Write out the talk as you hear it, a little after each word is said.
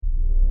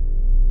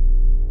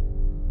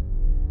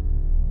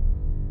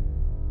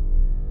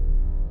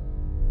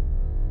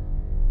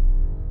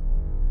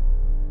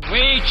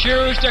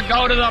choose to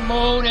go to the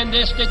moon in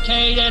this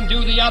decade and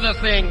do the other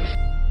things.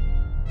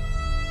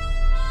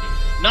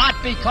 Not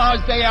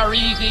because they are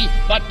easy,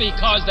 but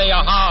because they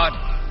are hard.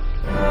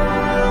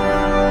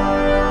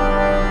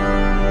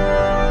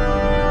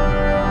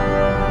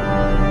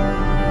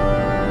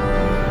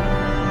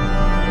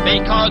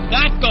 Because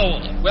that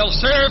goal will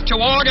serve to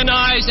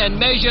organize and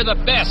measure the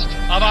best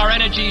of our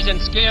energies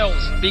and skills.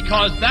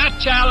 Because that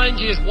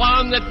challenge is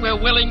one that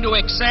we're willing to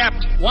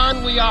accept,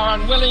 one we are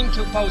unwilling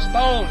to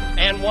postpone,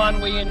 and one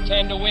we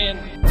intend to win.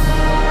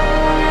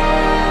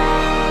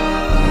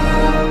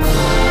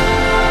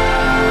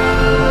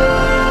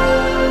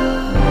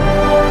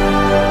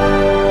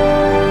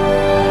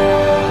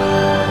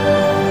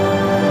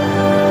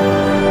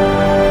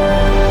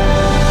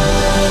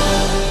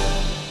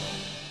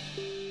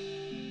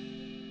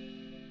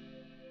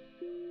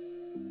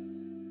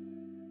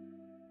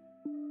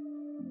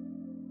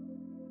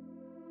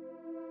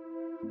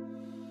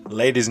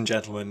 Ladies and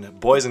gentlemen,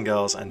 boys and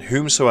girls, and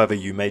whomsoever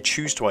you may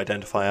choose to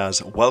identify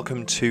as,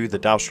 welcome to the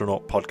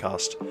Dowstronaut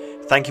podcast.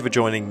 Thank you for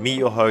joining me,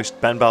 your host,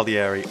 Ben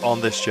Baldieri, on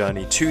this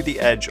journey to the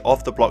edge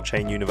of the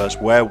blockchain universe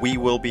where we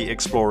will be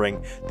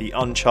exploring the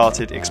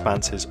uncharted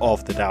expanses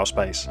of the DAO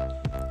space.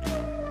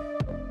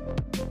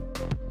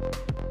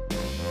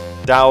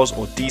 DAOs,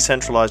 or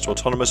decentralized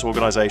autonomous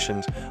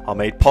organizations, are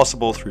made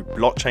possible through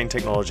blockchain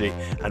technology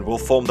and will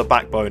form the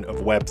backbone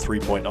of Web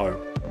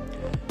 3.0.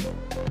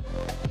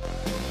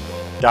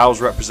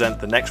 DAOs represent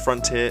the next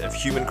frontier of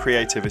human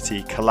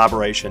creativity,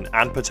 collaboration,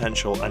 and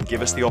potential, and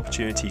give us the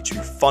opportunity to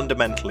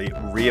fundamentally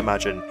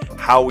reimagine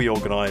how we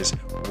organize,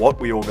 what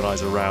we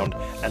organize around,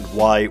 and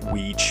why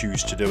we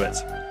choose to do it.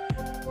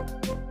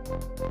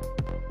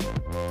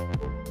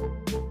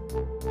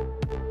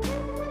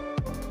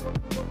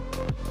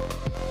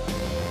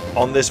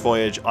 On this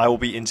voyage, I will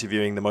be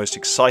interviewing the most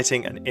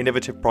exciting and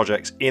innovative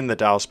projects in the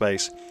DAO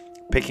space,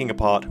 picking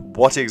apart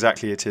what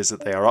exactly it is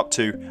that they are up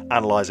to,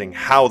 analysing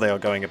how they are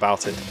going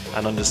about it,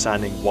 and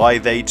understanding why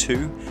they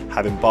too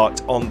have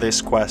embarked on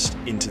this quest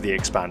into the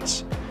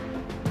expanse.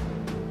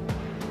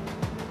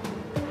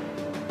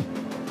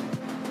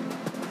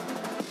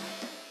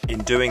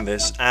 In doing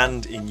this,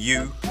 and in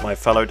you, my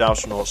fellow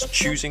Dowstronauts,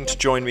 choosing to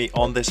join me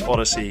on this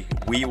odyssey,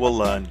 we will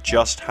learn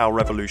just how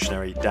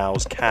revolutionary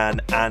DAOs can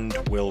and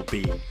will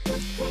be.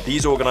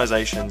 These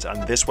organizations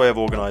and this way of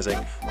organizing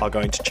are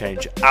going to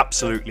change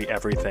absolutely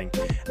everything,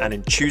 and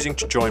in choosing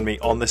to join me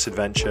on this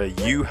adventure,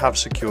 you have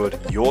secured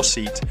your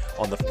seat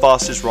on the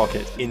fastest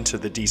rocket into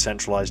the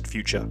decentralized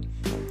future.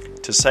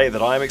 To say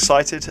that I am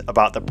excited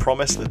about the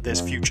promise that this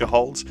future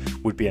holds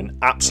would be an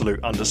absolute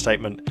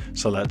understatement,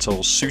 so let's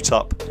all suit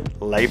up,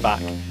 lay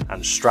back,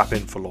 and strap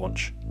in for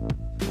launch.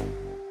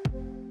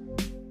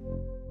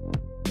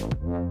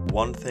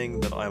 One thing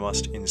that I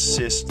must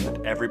insist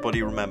that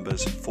everybody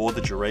remembers for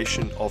the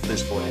duration of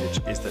this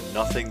voyage is that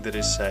nothing that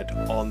is said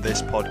on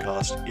this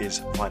podcast is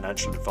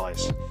financial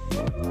advice.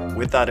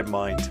 With that in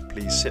mind,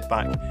 please sit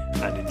back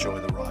and enjoy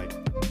the ride.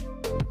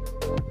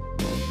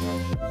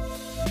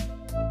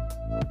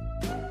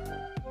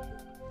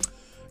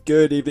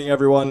 Good evening,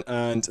 everyone,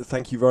 and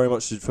thank you very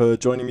much for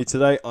joining me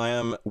today. I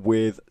am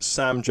with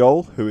Sam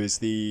Joel, who is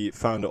the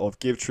founder of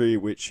Givetree,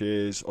 which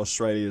is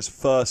Australia's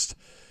first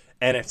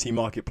NFT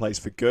marketplace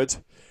for good.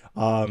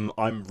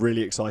 I'm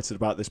really excited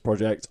about this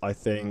project. I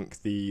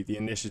think the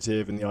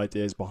initiative and the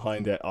ideas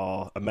behind it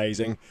are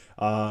amazing,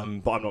 but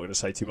I'm not going to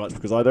say too much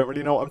because I don't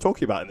really know what I'm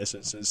talking about in this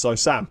instance. So,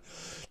 Sam,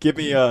 give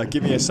me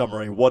a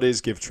summary. What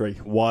is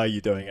Givetree? Why are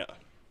you doing it?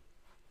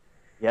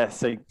 Yeah,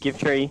 so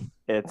Givetree,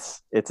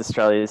 it's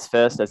Australia's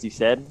first, as you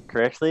said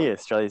correctly,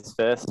 Australia's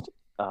first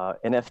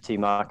NFT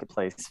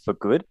marketplace for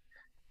good.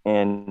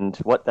 And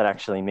what that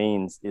actually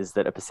means is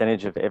that a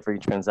percentage of every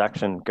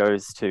transaction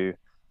goes to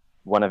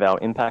one of our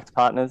impact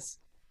partners.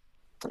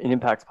 An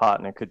impact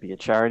partner could be a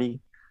charity,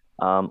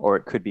 or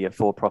it could be a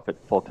for-profit,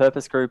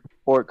 for-purpose group,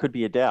 or it could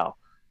be a DAO.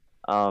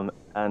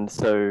 And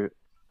so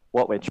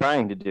what we're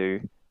trying to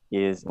do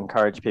is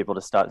encourage people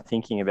to start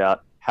thinking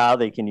about how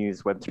they can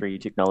use Web3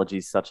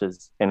 technologies such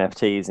as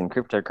NFTs and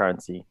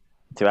cryptocurrency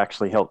to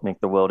actually help make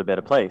the world a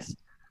better place.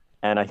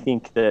 And I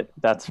think that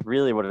that's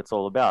really what it's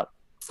all about.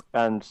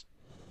 And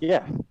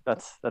yeah,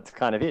 that's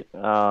kind of it.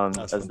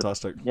 That's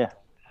fantastic.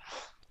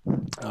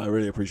 I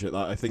really appreciate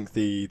that. I think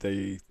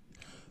the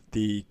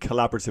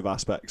collaborative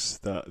aspects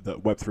that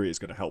Web3 is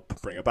going to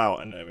help bring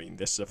about, and I mean,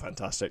 this is a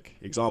fantastic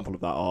example of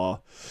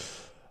that,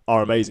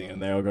 are amazing,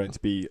 and they are going to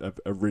be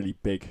a really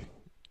big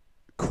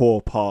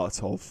core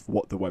part of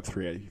what the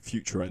Web3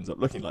 future ends up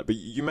looking like. But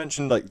you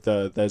mentioned like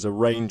there's a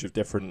range of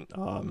different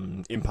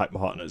impact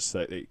partners. So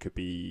it could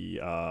be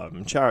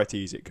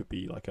charities, it could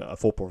be like a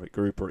for-profit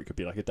group, or it could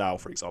be like a DAO,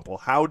 for example.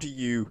 How do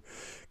you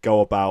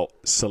go about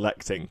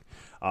selecting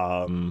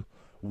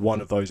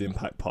one of those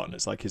impact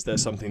partners? Like, is there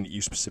something that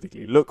you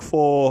specifically look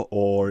for,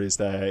 or is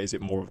it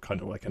more of kind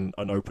of like an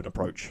open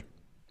approach?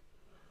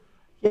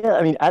 Yeah,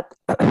 I mean, at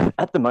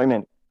the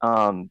moment,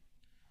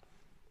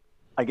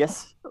 I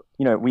guess,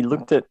 we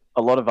looked at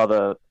a lot of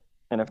other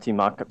NFT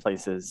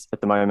marketplaces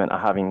at the moment are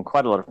having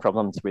quite a lot of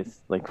problems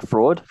with like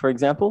fraud, for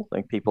example.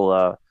 Like people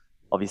are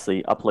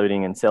obviously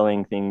uploading and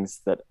selling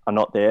things that are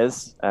not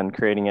theirs and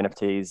creating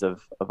NFTs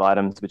of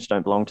items which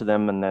don't belong to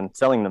them and then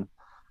selling them.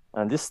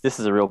 And this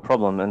is a real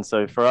problem. And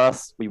so for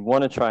us, we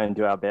want to try and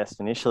do our best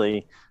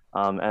initially,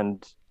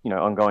 and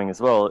ongoing as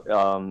well,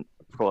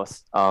 of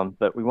course.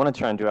 But we want to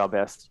try and do our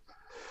best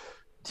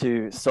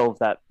to solve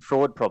that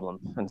fraud problem.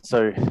 And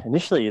so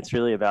initially, it's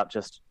really about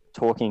just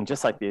talking,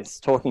 just like this,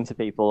 talking to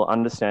people,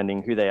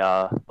 understanding who they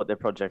are, what their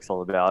project's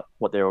all about,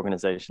 what their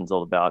organization's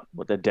all about,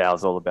 what their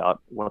DAO's all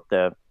about, what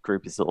their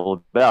group is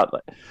all about.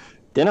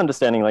 Then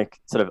understanding,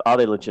 sort of, are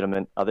they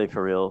legitimate? Are they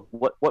for real?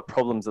 What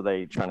problems are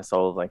they trying to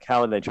solve?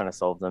 How are they trying to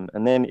solve them?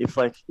 And then if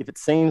it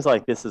seems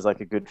like this is a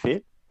good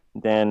fit,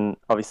 then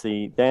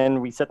obviously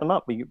then we set them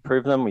up, we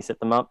prove them, we set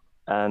them up,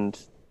 and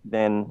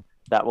then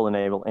that will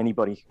enable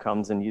anybody who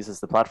comes and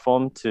uses the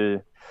platform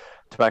to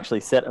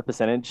actually set a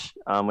percentage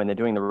when they're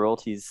doing the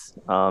royalties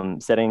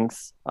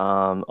settings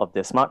of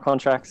their smart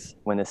contracts,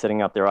 when they're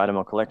setting up their item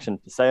or collection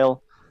for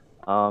sale.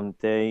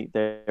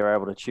 They're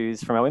able to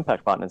choose from our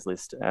impact partners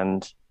list,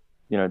 and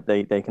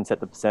they can set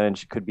the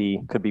percentage. Could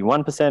be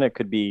 1%, it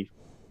could be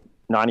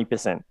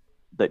 90%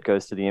 that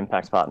goes to the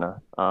impact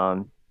partner.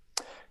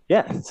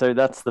 So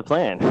that's the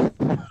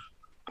plan.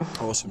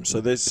 Awesome.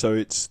 So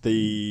it's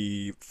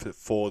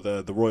for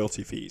the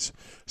royalty fees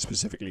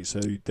specifically.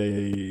 So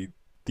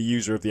the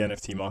user of the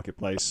NFT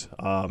marketplace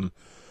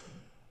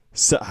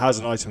has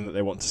an item that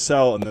they want to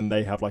sell, and then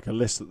they have a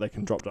list that they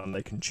can drop down and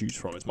they can choose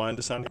from. Is my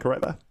understanding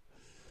correct there?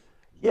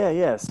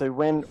 Yeah. So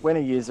when a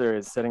user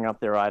is setting up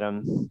their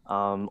item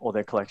or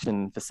their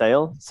collection for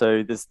sale,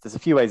 so there's a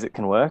few ways it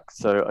can work.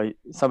 So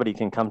somebody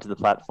can come to the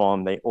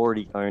platform, they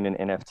already own an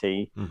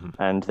NFT,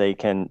 and they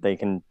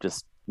can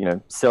just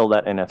sell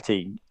that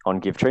NFT on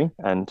Givetree.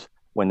 And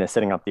when they're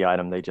setting up the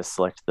item, they just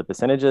select the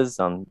percentages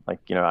on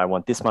I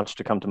want this much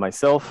to come to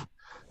myself,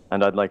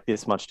 and I'd like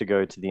this much to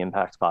go to the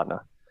impact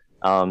partner.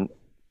 And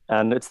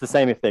it's the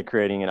same if they're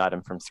creating an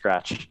item from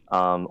scratch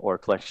or a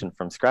collection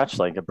from scratch,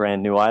 like a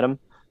brand new item.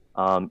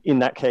 In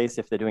that case,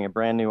 if they're doing a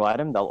brand new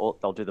item,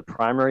 they'll do the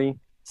primary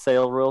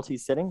sale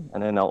royalties setting,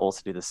 and then they'll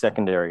also do the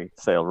secondary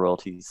sale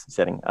royalties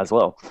setting as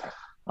well.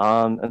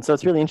 And so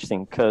it's really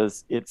interesting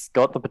because it's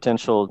got the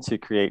potential to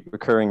create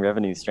recurring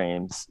revenue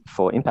streams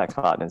for impact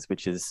partners,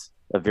 which is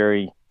a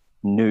very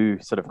new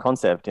sort of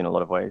concept in a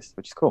lot of ways,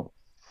 which is cool.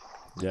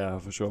 Yeah,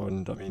 for sure.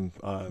 And I mean,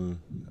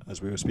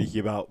 as we were speaking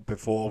about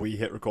before we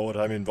hit record,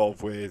 I'm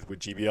involved with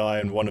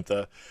GBI, and one of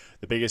the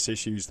biggest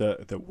issues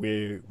that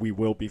we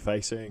will be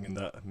facing, and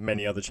that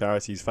many other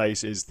charities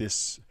face, is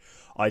this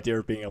idea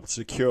of being able to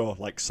secure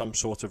some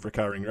sort of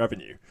recurring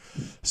revenue.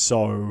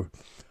 So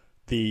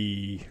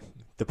the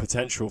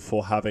potential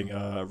for having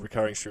a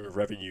recurring stream of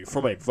revenue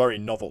from a very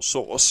novel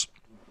source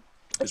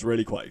is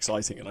really quite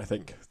exciting. And I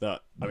think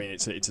that,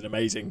 it's an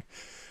amazing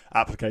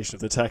application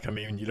of the tech.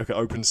 You look at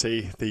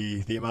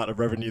OpenSea, the amount of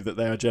revenue that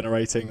they are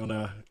generating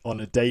on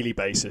a daily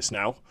basis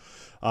now.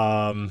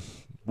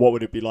 What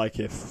would it be like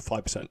if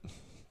 5%,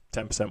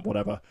 10%,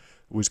 whatever,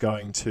 was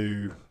going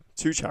to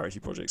charity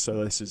projects?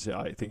 So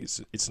I think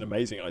it's an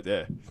amazing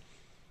idea.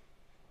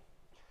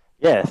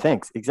 Yeah,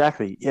 thanks.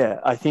 Exactly. Yeah,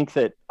 I think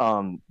that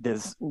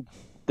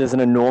there's an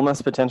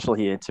enormous potential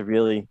here to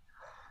really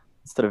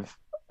sort of,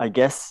 I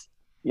guess,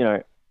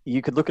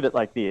 you could look at it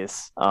like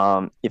this.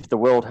 If the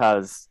world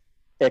has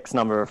X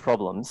number of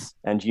problems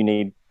and you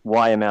need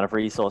Y amount of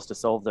resource to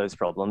solve those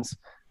problems,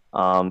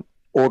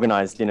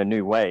 organized in a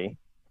new way,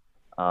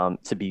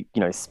 to be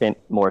spent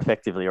more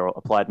effectively or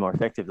applied more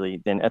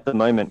effectively, then at the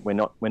moment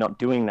we're not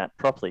doing that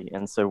properly.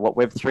 And so what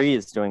Web3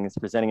 is doing is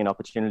presenting an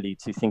opportunity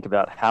to think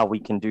about how we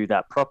can do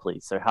that properly.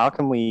 So how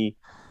can we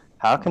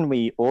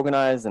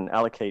organize and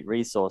allocate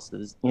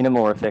resources in a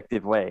more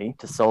effective way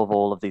to solve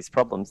all of these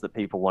problems that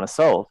people want to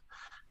solve?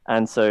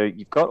 And so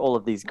you've got all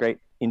of these great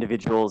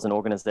individuals and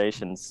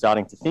organizations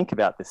starting to think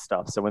about this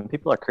stuff. So when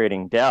people are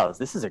creating DAOs,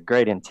 this is a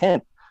great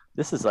intent.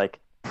 This is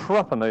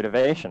proper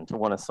motivation to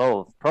want to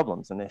solve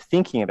problems. And they're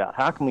thinking about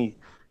how can we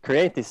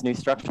create this new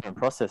structure and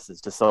processes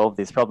to solve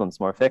these problems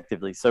more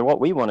effectively. So what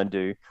we want to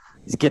do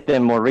is get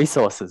them more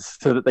resources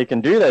so that they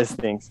can do those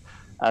things.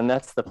 And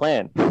that's the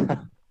plan.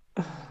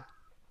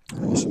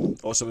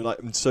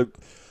 Awesome. So,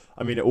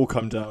 it all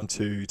comes down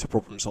to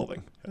problem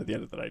solving at the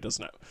end of the day,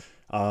 doesn't it?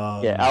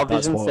 Our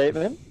vision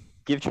statement,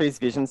 Givetree's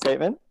vision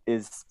statement,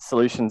 is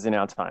solutions in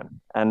our time.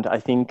 And I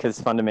think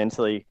because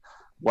fundamentally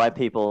why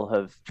people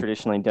have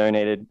traditionally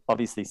donated,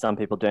 obviously some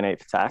people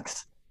donate for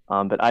tax,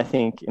 but I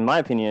think, in my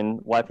opinion,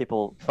 why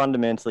people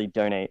fundamentally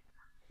donate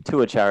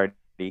to a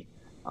charity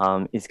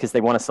is because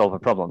they want to solve a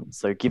problem.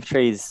 So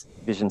Givetree's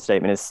vision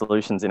statement is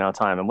solutions in our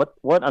time. And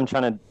what I'm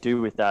trying to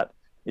do with that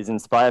is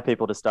inspire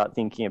people to start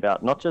thinking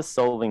about not just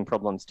solving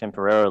problems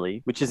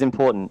temporarily, which is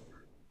important,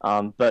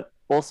 but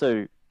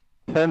also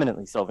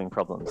permanently solving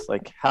problems.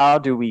 How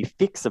do we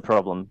fix a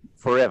problem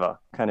forever,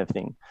 kind of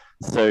thing.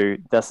 So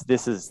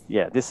this is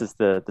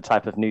the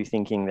type of new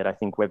thinking that I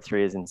think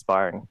Web3 is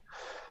inspiring.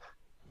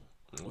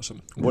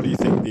 Awesome. What do you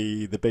think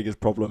the biggest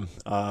problem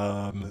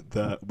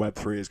that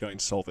Web3 is going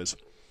to solve is?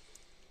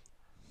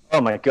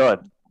 Oh my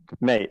God,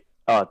 mate.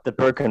 The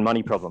broken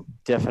money problem,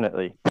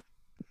 definitely.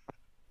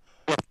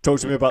 Talk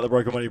to me about the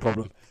broken money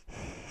problem.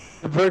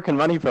 The broken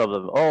money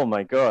problem. Oh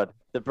my God.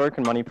 The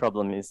broken money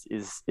problem is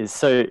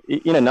so,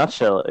 in a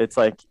nutshell, it's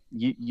like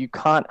you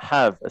can't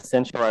have a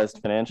centralized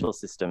financial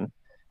system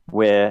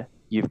where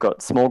you've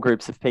got small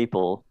groups of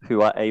people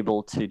who are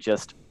able to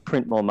just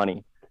print more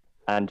money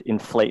and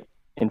inflate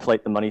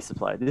the money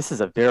supply. This is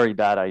a very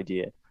bad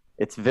idea.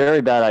 It's a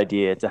very bad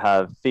idea to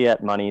have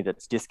fiat money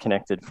that's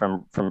disconnected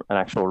from an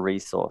actual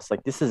resource.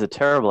 Like, this is a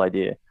terrible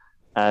idea.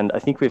 And I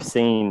think we've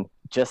seen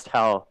just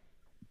how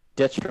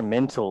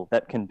detrimental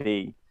that can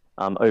be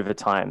over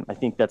time. I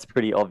think that's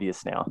pretty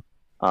obvious now.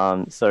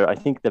 So I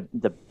think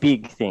the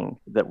big thing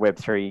that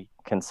Web3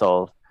 can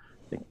solve,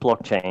 like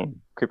blockchain,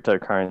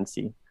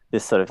 cryptocurrency,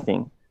 this sort of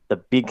thing, the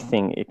big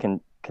thing it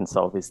can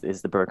solve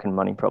is the broken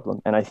money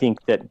problem. And I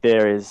think that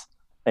there is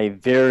a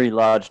very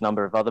large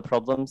number of other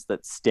problems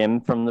that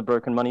stem from the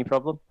broken money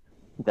problem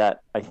that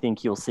I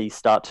think you'll see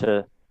start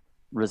to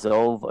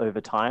resolve over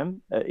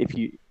time. If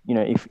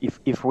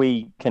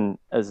we can,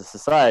 as a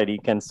society,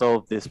 can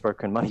solve this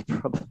broken money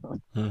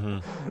problem. Mm-hmm.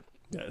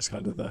 Yeah, it's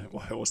kind of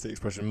what's the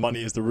expression?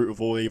 Money is the root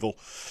of all evil,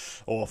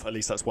 or at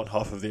least that's one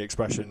half of the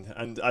expression.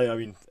 And I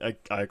mean, I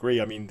agree.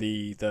 I mean,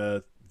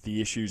 the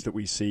issues that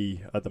we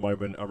see at the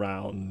moment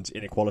around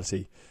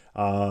inequality,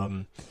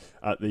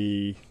 at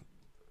the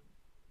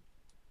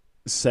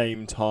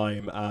same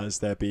time as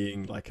there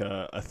being like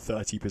a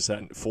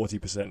 30%,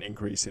 40%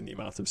 increase in the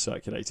amount of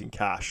circulating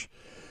cash,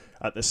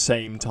 at the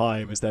same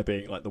time as there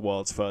being like the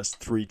world's first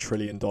 $3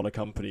 trillion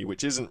company,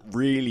 which isn't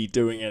really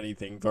doing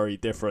anything very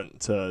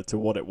different to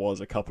what it was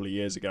a couple of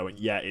years ago, and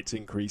yet it's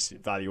increased in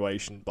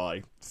valuation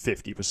by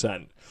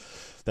 50%.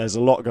 There's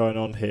a lot going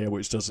on here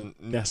which doesn't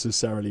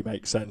necessarily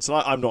make sense. And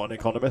I'm not an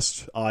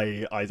economist.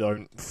 I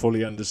don't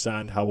fully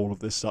understand how all of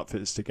this stuff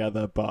fits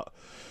together, but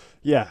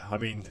yeah, I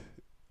mean,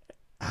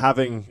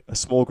 having a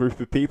small group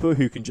of people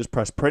who can just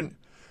press print,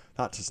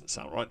 that doesn't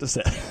sound right, does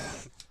it?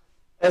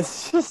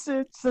 It's just,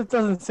 it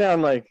doesn't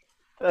sound like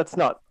that's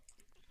not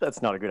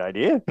a good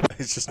idea.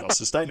 It's just not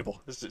sustainable.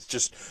 It's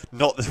just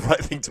not the right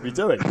thing to be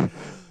doing.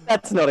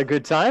 That's not a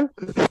good time.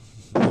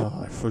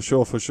 Oh, for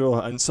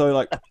sure. And so,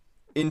 like,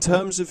 in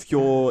terms of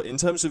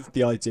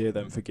the idea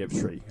then for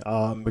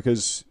Givetree,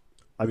 because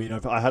I mean,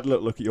 I had a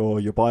look at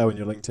your bio on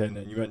your LinkedIn,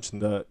 and you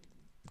mentioned that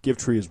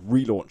Givetree is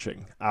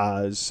relaunching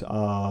as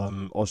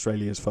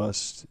Australia's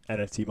first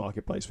NFT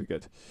marketplace for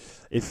good.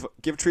 If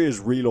Givetree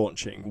is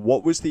relaunching,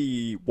 what was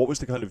the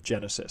kind of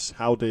genesis?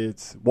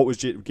 What was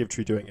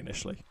Givetree doing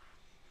initially?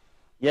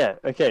 Yeah,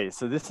 okay,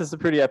 so this is a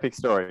pretty epic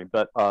story,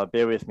 but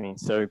bear with me.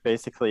 So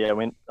basically, I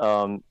went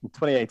in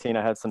 2018.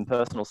 I had some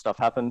personal stuff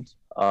happened.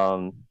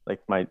 Like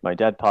my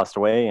dad passed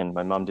away, and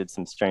my mum did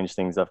some strange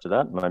things after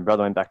that. My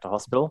brother went back to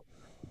hospital.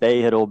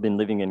 They had all been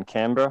living in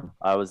Canberra.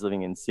 I was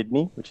living in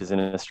Sydney, which is in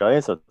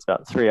Australia, so it's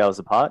about 3 hours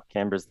apart.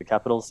 Canberra is the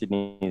capital.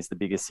 Sydney is the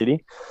biggest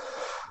city.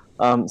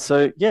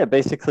 So yeah,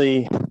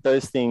 basically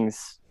those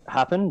things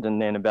happened,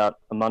 and then about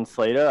a month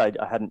later,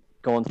 I hadn't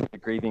gone through the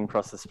grieving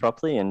process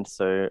properly, and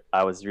so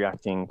I was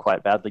reacting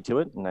quite badly to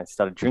it, and I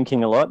started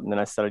drinking a lot, and then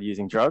I started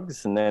using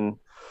drugs, and then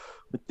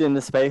within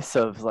the space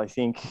of, I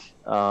think,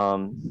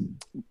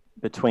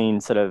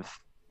 between sort of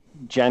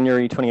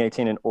January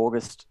 2018 and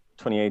August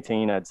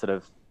 2018, I'd sort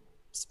of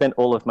spent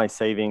all of my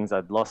savings.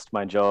 I'd lost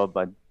my job.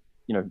 I'd,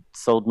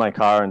 sold my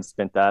car and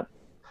spent that.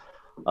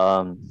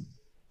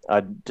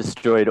 I'd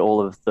destroyed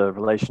all of the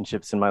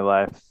relationships in my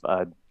life.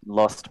 I'd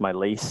lost my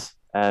lease,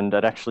 and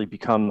I'd actually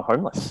become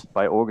homeless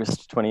by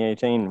August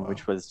 2018,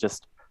 which was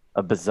just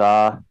a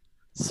bizarre,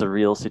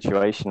 surreal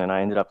situation. And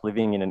I ended up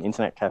living in an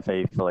internet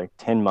cafe for like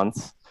 10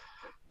 months.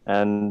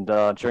 And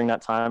during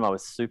that time, I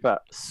was super,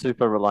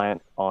 super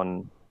reliant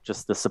on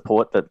just the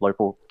support that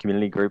local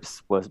community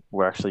groups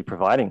were actually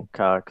providing.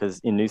 Because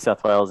in New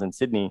South Wales and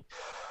Sydney,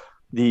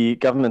 the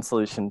government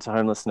solution to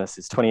homelessness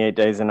is 28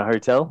 days in a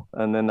hotel,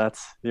 and then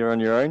you're on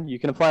your own. You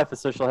can apply for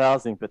social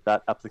housing, but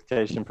that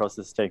application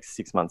process takes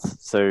 6 months.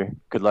 So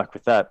good luck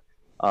with that.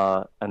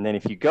 And then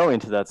if you go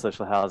into that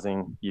social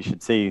housing, you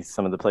should see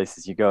some of the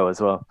places you go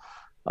as well.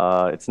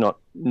 It's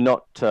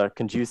not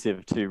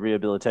conducive to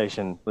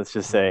rehabilitation, let's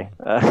just say.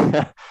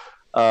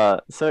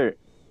 So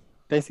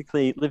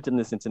basically lived in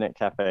this internet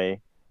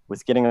cafe,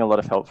 was getting a lot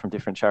of help from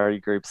different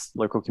charity groups,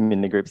 local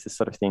community groups, this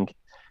sort of thing.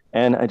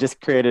 And I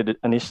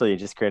initially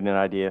created an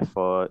idea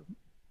for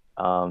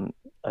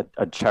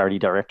a charity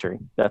directory.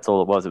 That's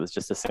all it was. It was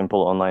just a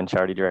simple online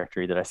charity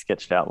directory that I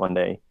sketched out one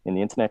day in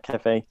the internet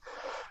cafe.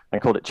 I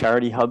called it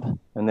Charity Hub,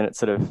 and then it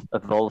sort of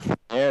evolved from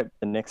there.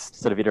 The next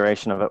sort of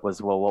iteration of it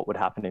was, well, what would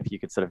happen if you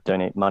could sort of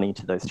donate money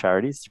to those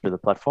charities through the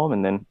platform?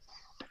 And then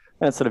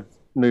it sort of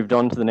moved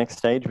on to the next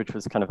stage, which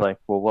was kind of like,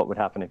 well, what would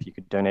happen if you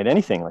could donate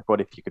anything? Like,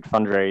 what if you could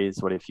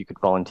fundraise? What if you could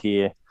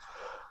volunteer?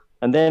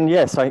 And then,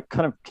 so I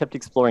kind of kept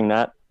exploring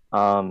that.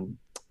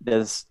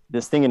 There's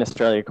this thing in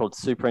Australia called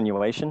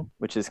superannuation,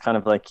 which is kind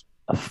of like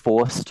a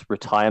forced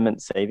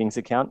retirement savings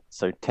account.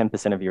 So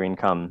 10% of your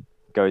income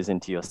goes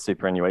into your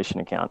superannuation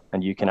account,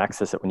 and you can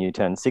access it when you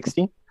turn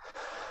 60.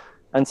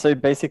 And so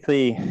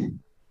basically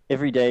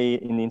every day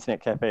in the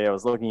internet cafe, I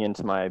was logging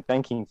into my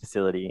banking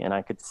facility and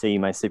I could see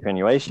my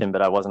superannuation,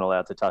 but I wasn't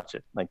allowed to touch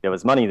it. Like there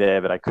was money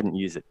there, but I couldn't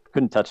use it,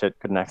 couldn't touch it,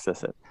 couldn't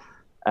access it.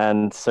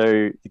 And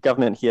so the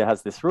government here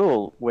has this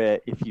rule where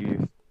if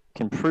you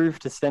can prove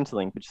to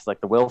Centrelink, which is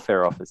like the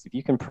welfare office, if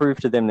you can prove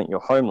to them that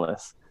you're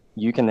homeless,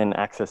 you can then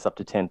access up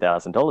to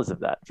 $10,000 of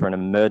that for an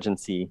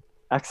emergency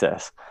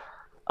access.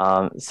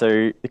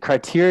 So the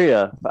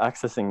criteria for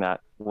accessing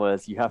that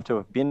was you have to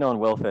have been on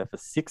welfare for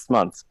 6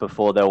 months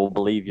before they will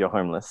believe you're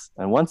homeless.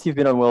 And once you've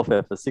been on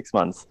welfare for 6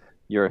 months,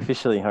 you're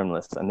officially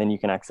homeless, and then you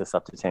can access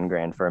up to 10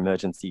 grand for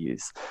emergency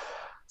use.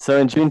 So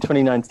in June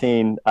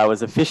 2019, I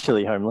was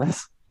officially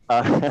homeless.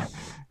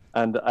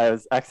 And I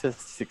was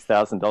accessed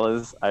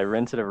 $6,000. I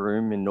rented a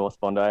room in North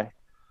Bondi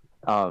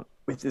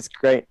with this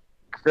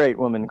great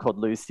woman called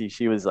Lucy.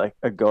 She was like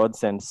a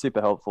godsend,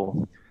 super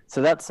helpful.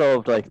 So that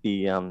solved like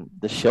the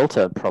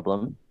shelter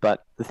problem.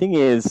 But the thing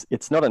is,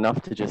 it's not enough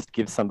to just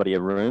give somebody a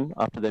room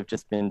after they've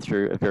just been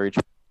through a very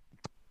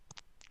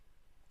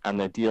and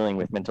they're dealing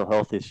with mental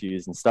health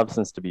issues and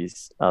substance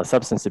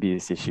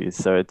abuse issues.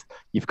 So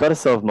you've got to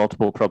solve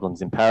multiple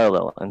problems in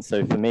parallel. And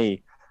so for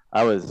me,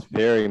 I was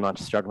very much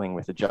struggling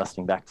with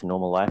adjusting back to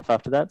normal life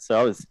after that. So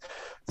I was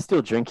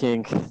still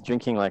drinking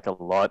like a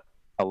lot.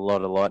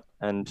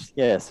 And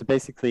yeah, so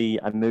basically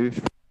I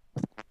moved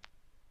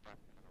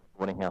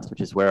boarding house, which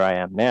is where I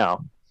am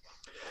now.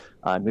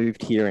 I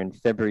moved here in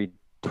February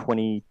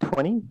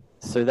 2020.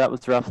 So that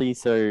was roughly,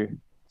 so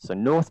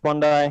North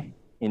Bondi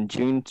in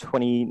June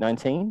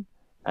 2019,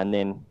 and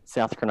then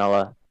South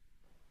Cronulla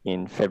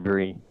in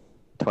February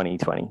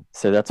 2020.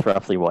 So that's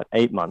roughly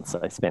 8 months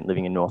I spent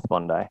living in North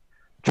Bondi,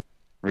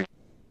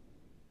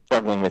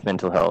 struggling with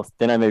mental health.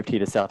 Then I moved here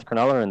to South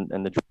Cronulla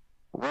and the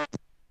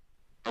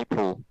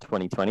April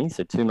 2020,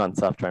 so 2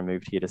 months after I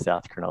moved here to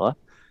South Cronulla,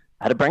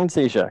 I had a brain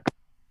seizure.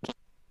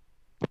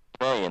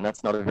 And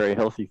that's not a very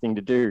healthy thing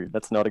to do.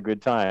 That's not a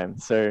good time.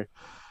 So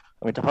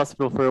I went to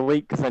hospital for a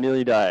week because I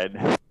nearly died.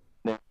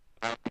 Then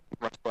I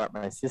rushed out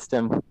my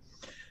system,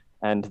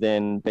 and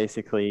then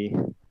basically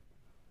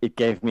it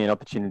gave me an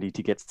opportunity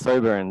to get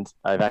sober, and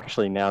I've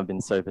actually now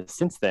been sober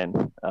since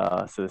then.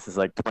 So this is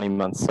like 20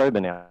 months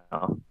sober now.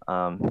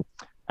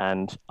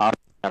 And after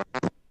that, I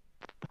had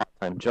a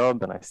part-time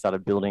job, and I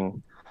started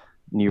building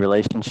new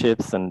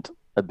relationships and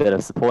a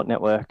better support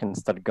network, and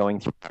started going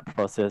through that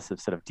process of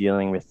sort of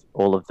dealing with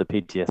all of the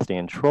PTSD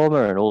and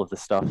trauma and all of the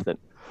stuff that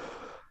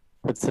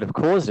sort of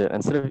caused it.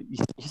 And sort of you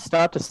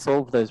start to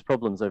solve those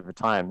problems over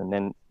time. And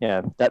then,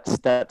 yeah, that's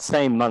that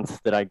same month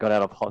that I got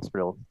out of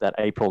hospital, that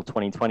April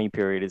 2020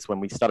 period, is when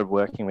we started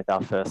working with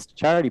our first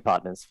charity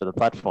partners for the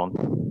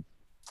platform.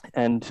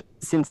 And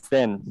since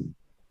then,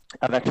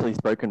 I've actually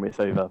spoken with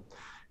over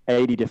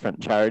 80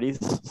 different charities,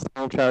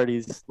 small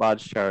charities,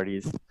 large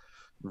charities,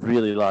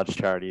 really large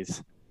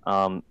charities.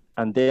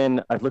 And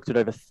then I've looked at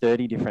over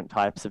 30 different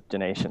types of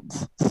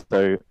donations.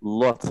 So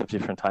lots of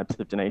different types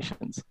of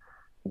donations.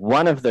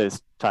 One of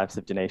those types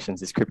of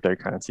donations is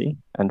cryptocurrency,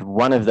 and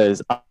one of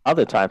those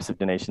other types of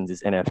donations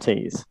is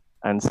NFTs.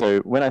 And so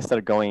when I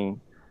started going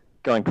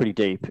pretty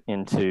deep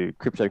into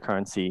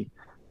cryptocurrency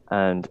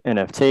and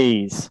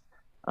NFTs,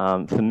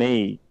 for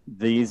me,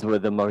 these were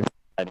the most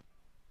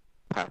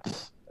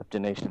types of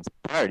donations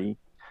charity.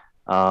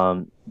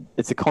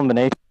 It's a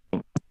combination.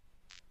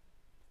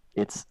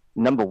 It's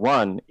number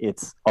one,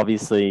 it's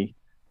obviously,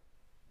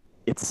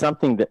 it's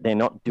something that they're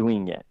not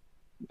doing yet.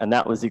 And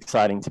that was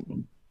exciting to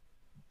me.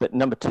 But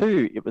number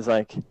two, it was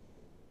like,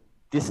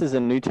 this is a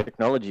new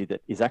technology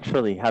that is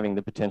actually having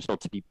the potential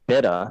to be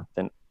better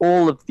than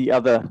all of the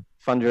other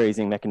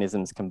fundraising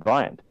mechanisms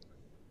combined.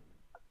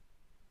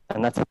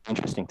 And that's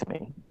interesting to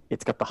me.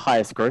 It's got the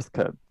highest growth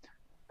curve.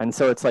 And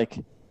so it's like,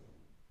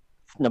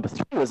 number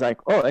three was like,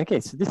 oh,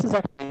 okay, so this is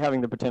actually having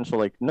the potential,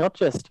 like, not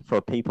just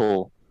for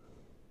people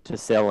to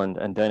sell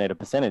and donate a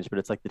percentage, but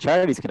it's like the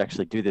charities could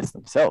actually do this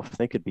themselves.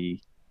 They could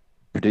be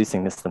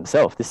producing this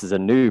themselves. This is a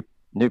new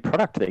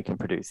product they can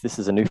produce. This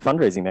is a new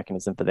fundraising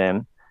mechanism for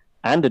them,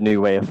 and a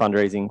new way of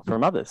fundraising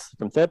from others,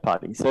 from third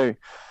parties. So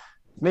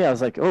for me, I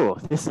was like, oh,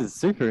 this is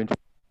super interesting.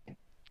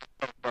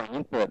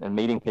 And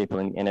meeting people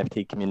in the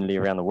NFT community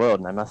around the world.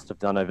 And I must have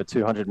done over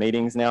 200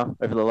 meetings now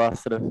over the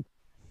last sort of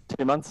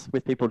 2 months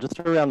with people just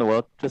around the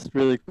world, just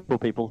really cool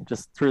people,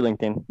 just through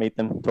LinkedIn, meet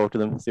them, talk to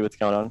them, see what's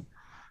going on,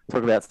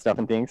 talk about stuff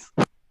and things.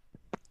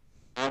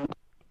 And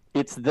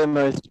it's the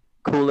most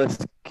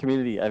coolest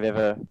community I've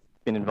ever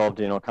been involved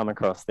in or come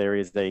across. There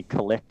is a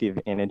collective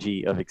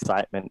energy of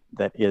excitement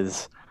that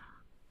is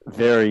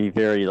very,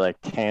 very like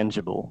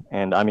tangible.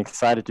 And I'm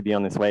excited to be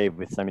on this wave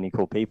with so many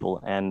cool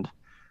people. And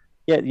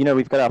yeah, you know,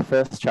 we've got our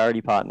first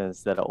charity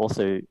partners that are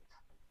also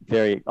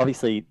very,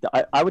 obviously,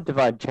 I would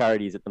divide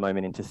charities at the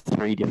moment into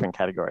 3 different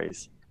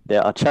categories.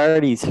 There are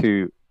charities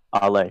who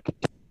are like,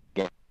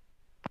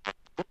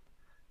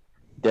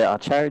 there are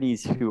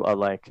charities who are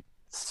like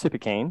super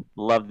keen,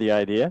 love the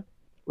idea,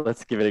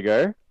 let's give it a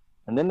go.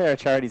 And then there are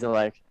charities that are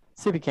like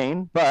super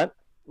keen, but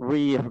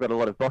we have got a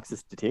lot of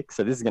boxes to tick,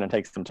 so this is going to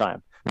take some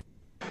time.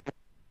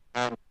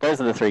 Those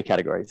are the 3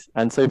 categories.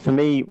 And so for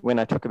me, when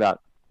I talk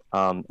about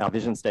our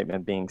vision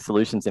statement being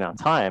solutions in our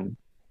time.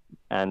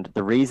 And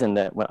the reason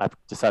that I've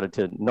decided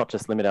to not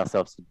just limit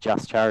ourselves to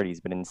just charities,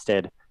 but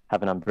instead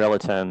have an umbrella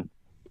term,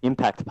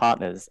 impact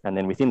partners, and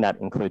then within that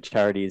include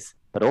charities,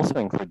 but also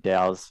include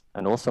DAOs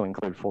and also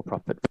include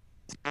for-profit.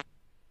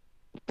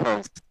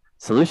 Because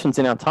solutions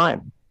in our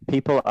time,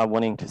 people are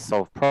wanting to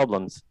solve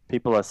problems.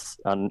 People are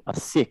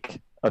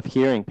sick of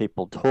hearing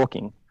people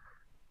talking.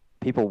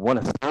 People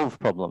want to solve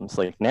problems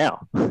like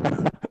now.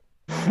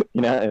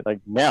 Like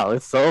now,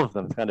 let's solve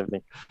them, kind of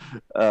thing.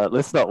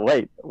 Let's not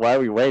wait. Why are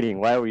we waiting?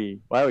 Why are we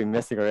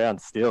messing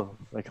around still?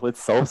 Like,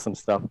 let's solve some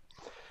stuff.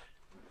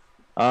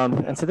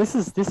 And so this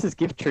is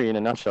Givetree in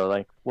a nutshell.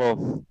 Like,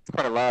 well, it's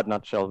quite a large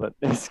nutshell, but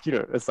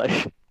it's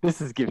like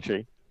this is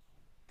Givetree.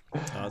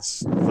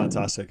 That's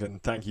fantastic,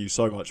 and thank you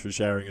so much for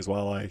sharing as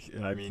well. I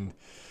mean,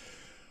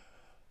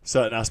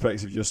 certain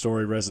aspects of your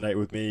story resonate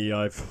with me.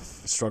 I've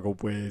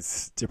struggled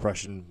with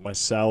depression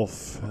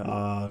myself,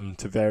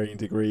 to varying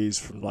degrees,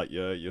 from like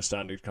your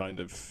standard kind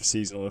of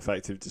seasonal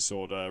affective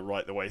disorder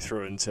right the way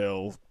through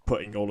until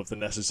putting all of the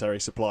necessary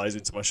supplies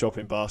into my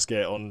shopping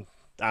basket on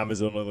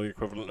Amazon or the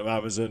equivalent of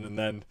Amazon, and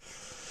then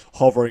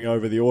hovering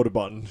over the order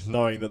button,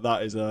 knowing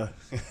that is a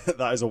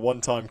that is a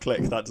one-time click.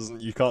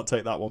 You can't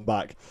take that one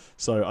back.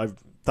 So I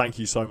thank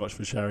you so much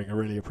for sharing. I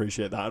really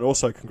appreciate that, and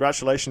also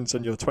congratulations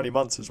on your 20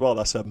 months as well.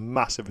 That's a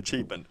massive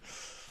achievement.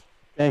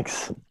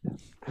 Thanks.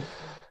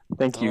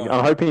 Thank you.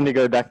 I'm hoping to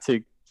go back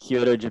to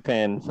Kyoto,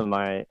 Japan for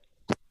my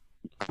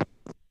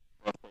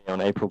birthday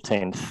on April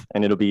 10th,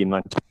 and it'll be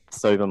my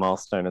sober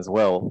milestone as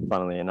well,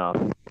 funnily enough.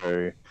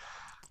 So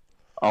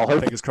I'll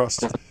hope. Fingers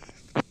crossed.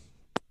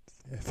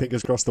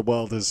 Fingers crossed the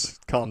world has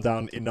calmed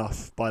down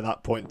enough by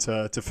that point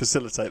to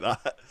facilitate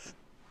that.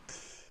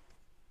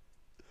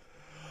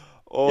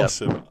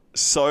 Awesome. Yep.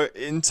 So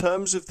in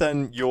terms of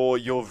then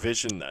your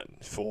vision then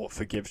for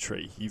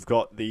Givetree, you've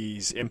got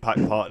these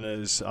impact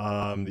partners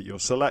that you're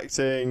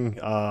selecting.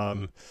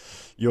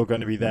 You're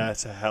going to be there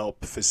to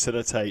help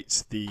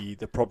facilitate the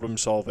problem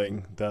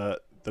solving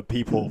that the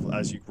people,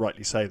 as you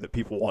rightly say, that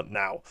people want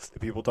now, that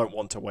people don't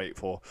want to wait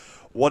for.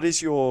 What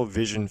is your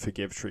vision for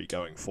Givetree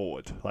going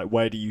forward? Like,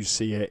 where do you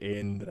see it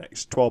in the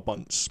next 12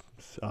 months,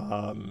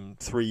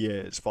 3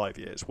 years, 5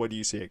 years? Where do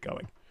you see it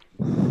going?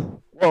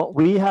 Well,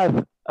 we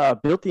have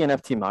built the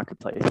NFT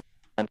marketplace,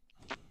 and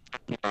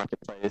the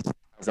marketplace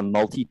is a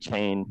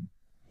multi-chain,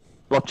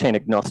 blockchain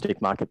agnostic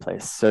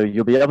marketplace. So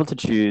you'll be able to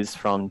choose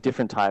from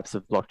different types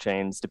of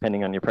blockchains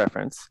depending on your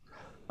preference.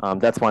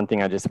 That's one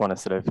thing I just want to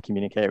sort of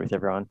communicate with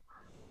everyone.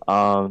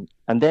 And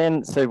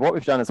then, so what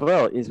we've done as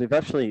well is we've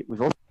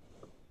also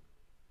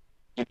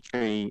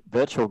Givetree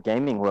virtual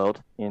gaming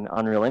world in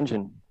Unreal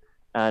Engine.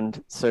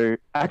 And so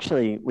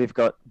actually we've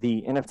got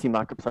the NFT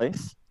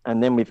marketplace,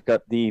 and then we've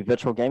got the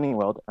virtual gaming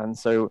world. And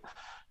so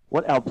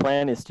what our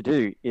plan is to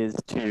do is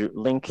to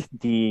link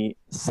the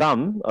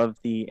sum of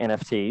the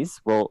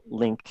NFTs will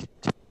link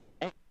to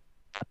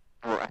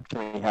or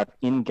actually have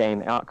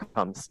in-game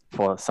outcomes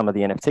for some of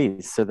the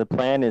NFTs. So the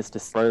plan is to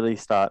slowly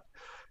start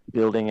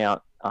building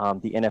out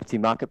the NFT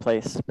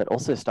marketplace, but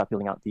also start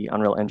building out the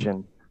Unreal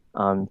Engine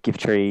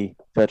Givetree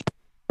virtual.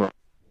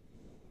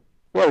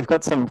 Well, we've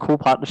got some cool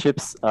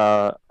partnerships.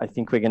 I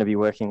think we're going to be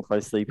working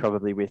closely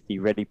probably with the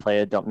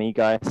ReadyPlayer.me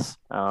guys.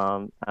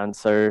 And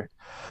so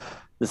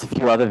there's a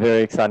few other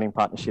very exciting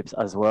partnerships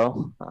as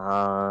well.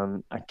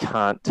 I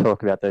can't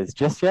talk about those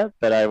just yet,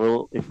 but I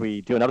will, if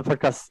we do another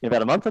podcast in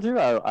about a month or two,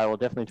 I will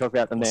definitely talk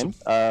about them awesome.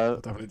 Then.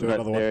 Definitely do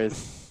another one.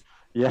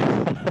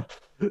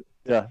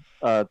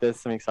 There's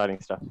some exciting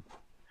stuff.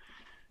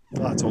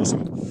 That's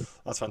awesome.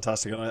 That's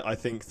fantastic. And I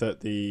think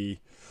that the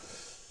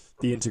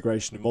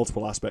integration of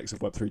multiple aspects of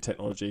Web3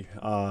 technology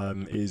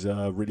is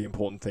a really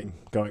important thing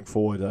going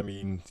forward. I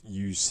mean,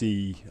 you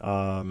see,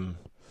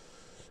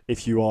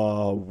 if you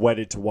are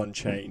wedded to one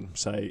chain,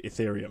 say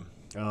Ethereum,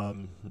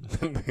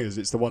 because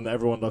it's the one that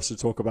everyone loves to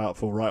talk about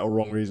for right or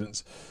wrong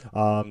reasons,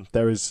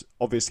 there is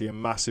obviously a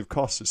massive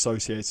cost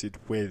associated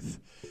with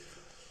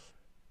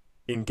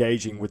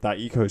engaging with that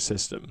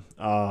ecosystem.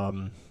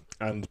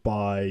 And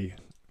by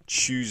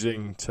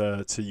choosing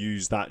to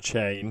use that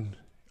chain,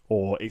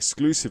 or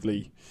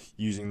exclusively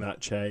using that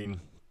chain,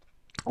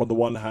 on the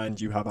one hand,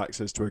 you have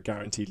access to a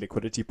guaranteed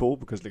liquidity pool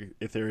because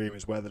Ethereum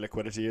is where the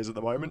liquidity is at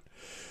the moment.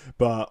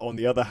 But on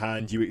the other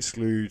hand, you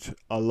exclude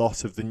a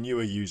lot of the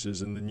newer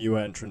users and the newer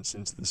entrants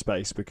into the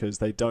space because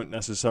they don't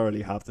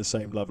necessarily have the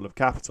same level of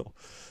capital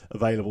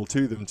available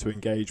to them to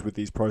engage with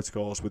these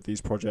protocols, with these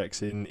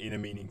projects in a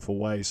meaningful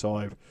way. So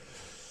I'm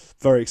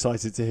very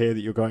excited to hear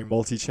that you're going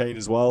multi-chain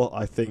as well.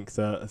 I think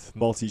that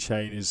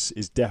multi-chain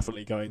is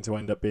definitely going to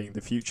end up being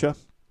the future.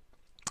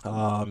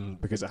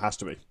 Because it has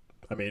to be.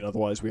 I mean,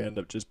 otherwise we end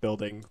up just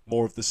building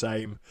more of the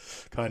same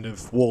kind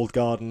of walled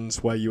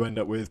gardens where you end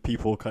up with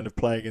people kind of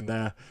playing in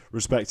their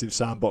respective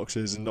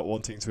sandboxes and not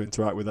wanting to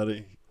interact with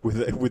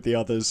the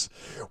others,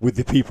 with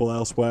the people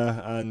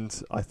elsewhere.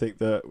 And I think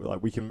that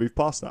we can move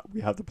past that.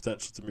 We have the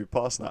potential to move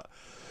past that.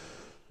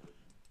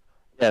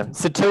 Yeah,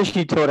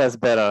 Satoshi taught us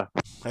better.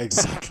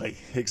 Exactly.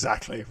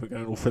 We're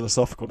going all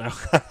philosophical now.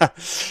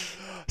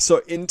 So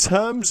in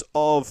terms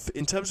of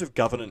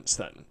governance,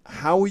 then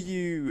how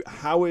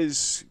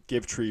is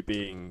Givetree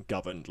being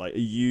governed? Like, are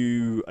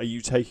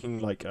you taking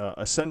like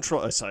a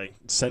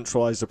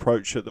centralized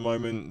approach at the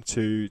moment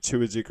to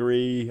a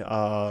degree?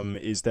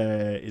 Is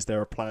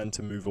there a plan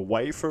to move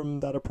away from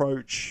that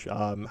approach?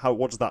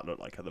 What does that look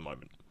like at the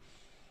moment?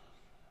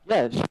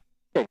 Yeah,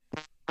 sure.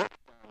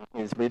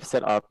 Is we've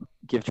set up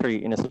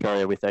Givetree in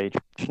Australia with a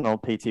traditional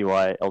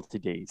PTY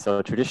Ltd, so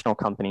a traditional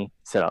company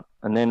setup.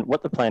 And then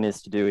what the plan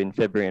is to do in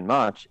February and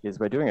March is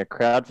we're doing a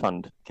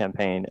crowdfund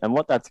campaign, and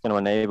what that's going to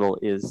enable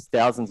is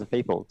thousands of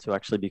people to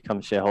actually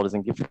become shareholders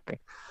in Givetree.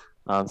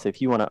 So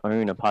if you want to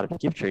own a part of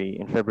Givetree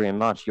in February and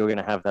March, you're going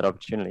to have that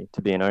opportunity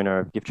to be an owner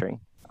of Givetree.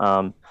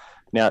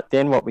 Now,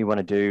 then what we want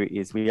to do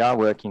is we are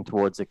working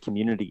towards a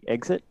community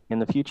exit in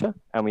the future,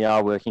 and we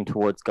are working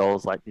towards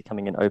goals like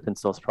becoming an open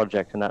source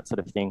project and that sort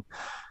of thing.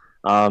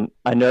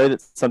 I know that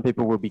some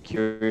people will be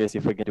curious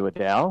if we're going to do a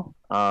DAO.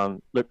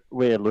 Look,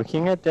 we're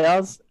looking at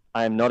DAOs.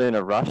 I'm not in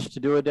a rush to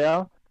do a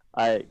DAO.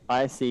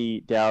 I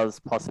see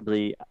DAOs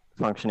possibly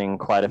functioning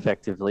quite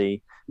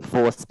effectively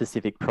for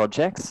specific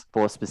projects,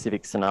 for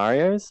specific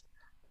scenarios.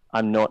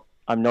 I'm not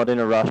in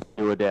a rush to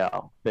do a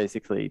DAO,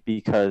 basically,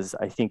 because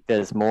I think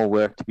there's more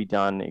work to be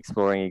done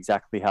exploring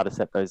exactly how to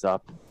set those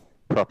up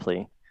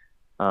properly.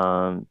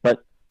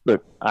 But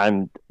look,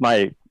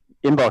 my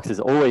inbox is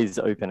always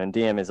open and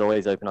DM is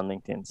always open on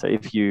LinkedIn. So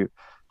if you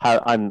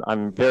have,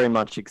 I'm very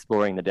much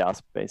exploring the DAO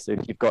space. So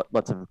if you've got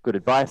lots of good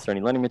advice or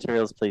any learning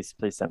materials, please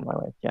send my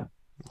way. Yeah.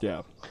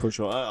 Yeah, for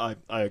sure. I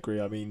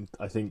agree. I mean,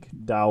 I think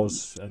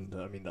DAOs, and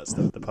I mean, that's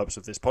the purpose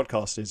of this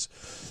podcast, is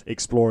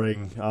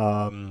exploring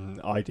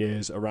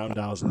ideas around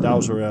DAOs. And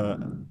DAOs are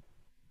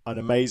an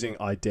amazing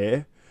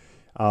idea,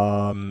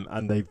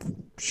 and they've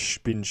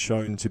been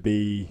shown to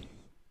be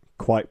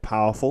quite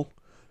powerful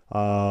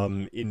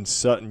in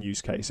certain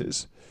use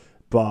cases.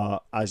 But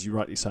as you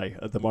rightly say,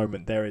 at the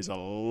moment, there is a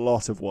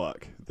lot of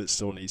work that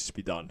still needs to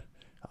be done.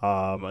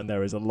 And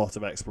there is a lot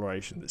of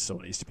exploration that still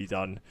needs to be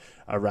done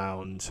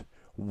around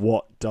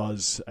what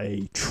does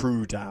a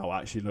true DAO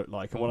actually look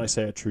like. And when I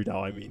say a true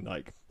DAO, I mean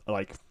like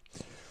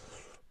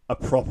a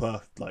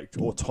proper like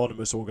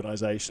autonomous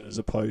organization, as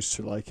opposed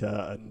to like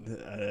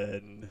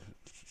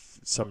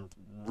some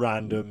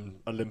random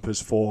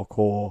Olympus fork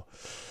or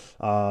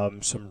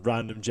some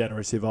random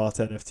generative art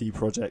NFT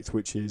project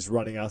which is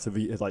running out of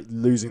like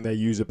losing their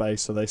user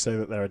base, so they say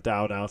that they're a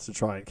DAO now to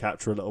try and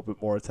capture a little bit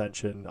more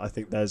attention. I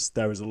think there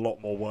is a lot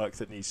more work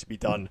that needs to be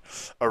done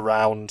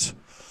around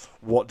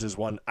what does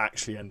one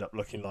actually end up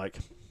looking like.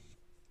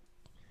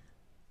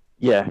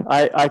 Yeah,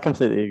 I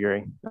completely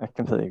agree.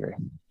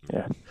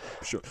 Yeah,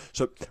 sure.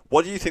 So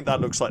what do you think that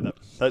looks like then?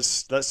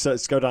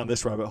 Let's go down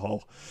this rabbit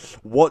hole.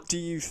 What do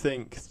you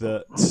think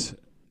that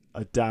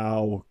a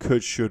DAO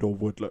could, should, or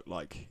would look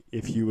like?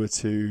 If you were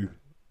to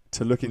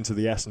look into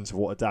the essence of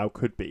what a DAO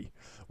could be,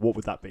 what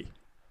would that be?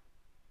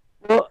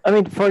 Well, I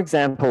mean, for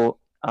example,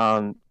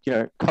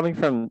 coming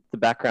from the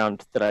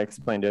background that I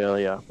explained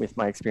earlier with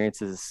my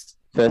experiences,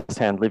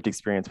 first-hand lived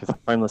experience with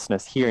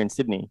homelessness here in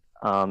Sydney,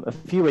 a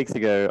few weeks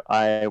ago,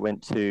 I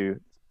went to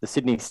the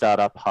Sydney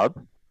Startup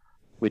Hub,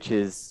 which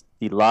is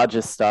the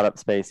largest startup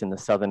space in the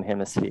Southern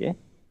Hemisphere.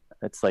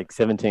 It's like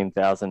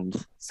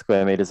 17,000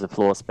 square meters of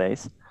floor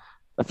space.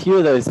 A few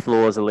of those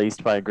floors are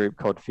leased by a group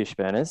called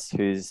Fishburners,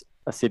 who's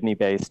a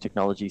Sydney-based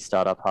technology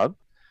startup hub.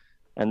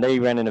 And they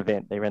ran an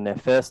event. They ran their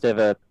first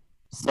ever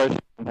social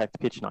impact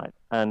pitch night.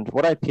 And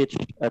what I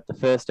pitched at the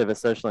first ever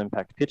social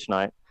impact pitch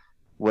night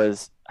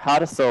was how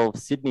to solve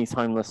Sydney's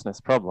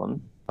homelessness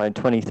problem by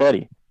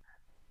 2030.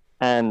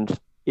 And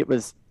it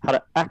was how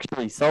to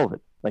actually solve it,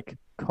 like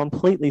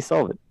completely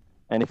solve it.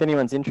 And if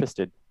anyone's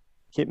interested,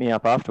 hit me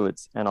up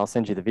afterwards and I'll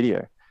send you the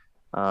video.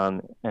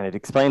 And it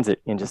explains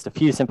it in just a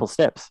few simple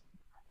steps.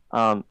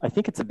 I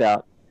think it's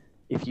about,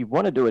 if you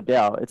want to do a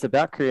DAO, it's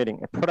about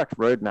creating a product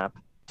roadmap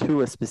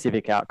to a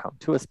specific outcome,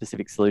 to a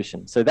specific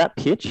solution. So that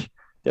pitch,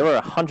 there were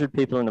 100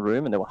 people in the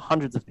room and there were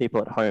hundreds of people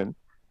at home,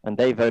 and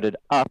they voted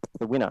up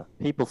the winner,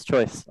 People's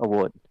Choice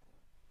Award.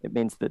 It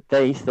means that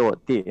they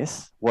thought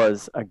this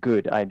was a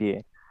good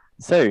idea.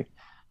 So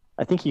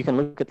I think you can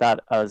look at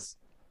that as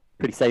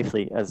pretty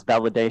safely as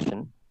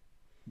validation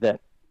that,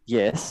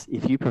 yes,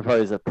 if you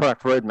propose a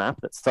product roadmap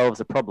that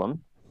solves a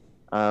problem,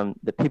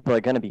 that people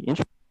are going to be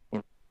interested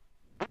in.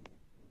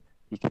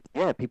 Because,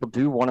 yeah, people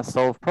do want to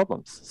solve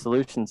problems,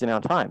 solutions in our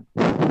time.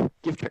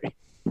 Givetree.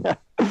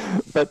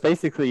 But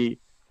basically,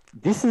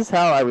 this is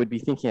how I would be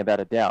thinking about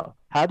a DAO.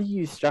 How do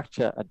you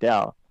structure a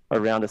DAO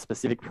around a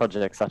specific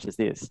project such as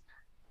this?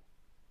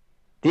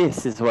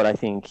 This is what I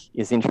think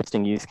is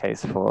interesting use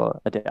case for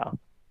a DAO.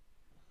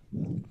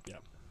 Yeah,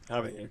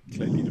 having a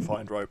clearly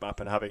defined roadmap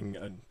and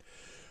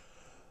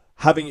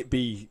having it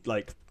be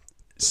like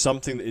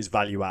something that is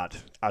value add,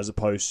 as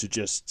opposed to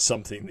just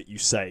something that you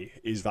say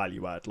is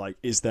value add. Like,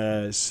 is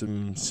there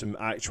some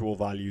actual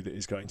value that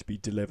is going to be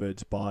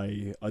delivered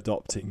by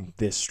adopting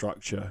this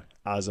structure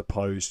as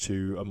opposed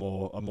to a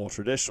more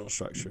traditional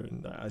structure?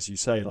 And as you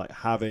say, like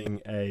having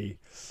a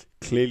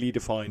clearly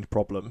defined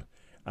problem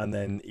and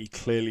then a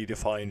clearly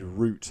defined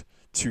route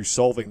to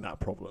solving that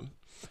problem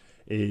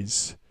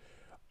is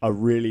a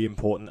really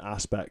important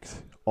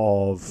aspect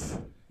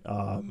of,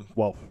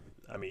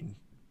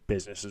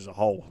 business as a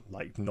whole,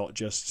 like not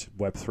just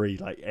Web3,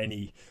 like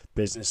any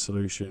business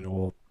solution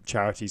or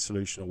charity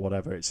solution or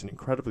whatever. It's an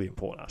incredibly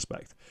important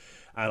aspect.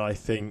 And I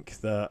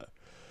think that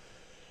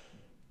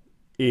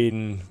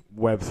in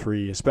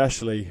Web3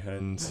 especially,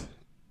 and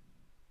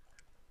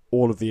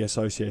all of the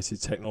associated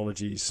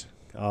technologies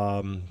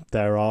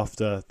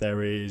thereafter,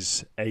 there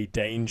is a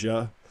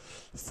danger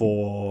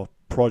for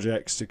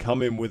projects to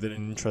come in with an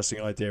interesting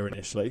idea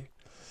initially,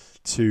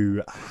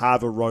 to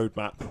have a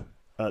roadmap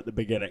at the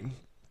beginning,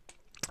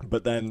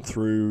 but then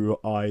through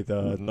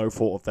either no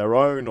fault of their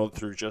own or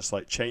through just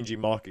like changing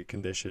market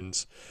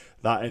conditions,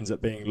 that ends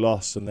up being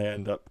lost, and they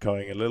end up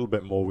going a little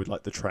bit more with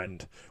like the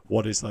trend.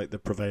 What is like the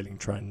prevailing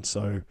trend?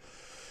 So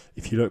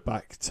if you look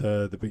back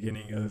to the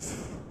beginning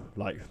of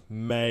like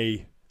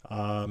May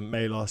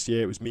last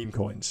year, it was meme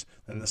coins.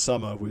 Then the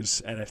summer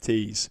was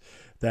NFTs.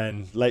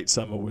 Then late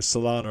summer was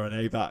Solana and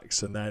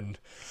AVAX, and then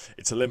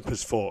it's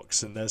Olympus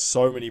forks. And there's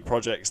so many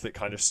projects that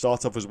kind of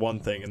start off as one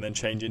thing and then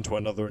change into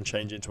another and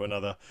change into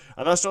another.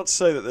 And that's not to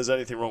say that there's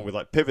anything wrong with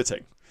like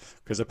pivoting,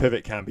 because a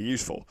pivot can be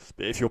useful.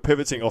 But if you're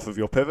pivoting off of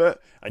your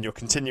pivot and you're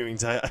continuing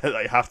to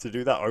like, have to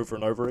do that over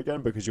and over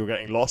again because you're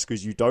getting lost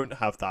because you don't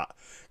have that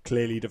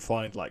clearly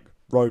defined like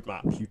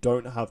roadmap, you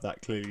don't have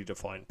that clearly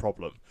defined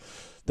problem,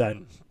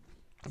 then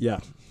yeah,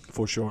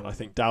 for sure. And I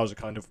think DAOs are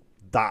kind of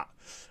that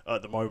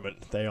at the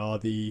moment. They are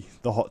the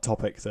hot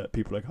topic that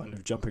people are kind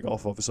of jumping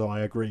off of. So I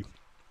agree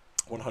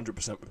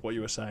 100% with what you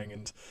were saying.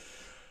 And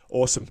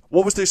awesome.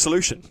 What was the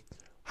solution?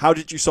 How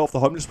did you solve the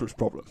homelessness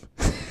problem?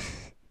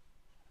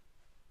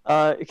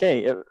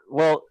 Okay,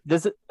 well,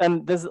 there's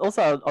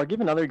also, I'll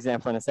give another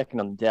example in a second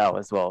on the DAO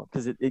as well,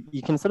 because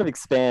you can sort of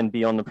expand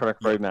beyond the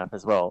product roadmap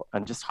as well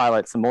and just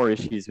highlight some more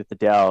issues with the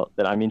DAO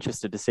that I'm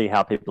interested to see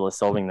how people are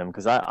solving them,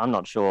 because I'm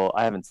not sure,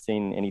 I haven't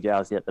seen any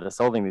DAOs yet that are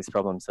solving these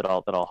problems that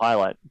I'll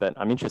highlight, but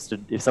I'm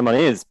interested. If someone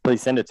is,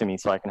 please send it to me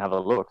so I can have a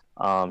look,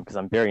 because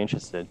I'm very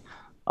interested.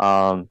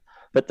 But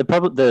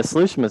the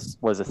solution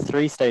was a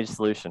 3-stage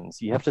solution.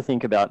 So you have to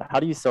think about, how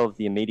do you solve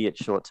the immediate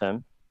short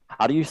term?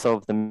 How do you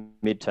solve the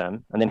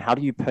midterm? And then how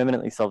do you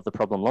permanently solve the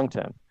problem long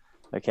term?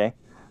 Okay.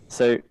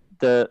 So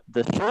the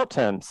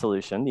short-term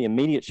solution, the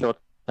immediate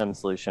short-term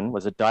solution,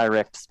 was a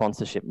direct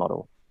sponsorship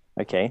model.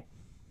 Okay.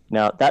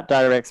 Now that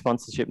direct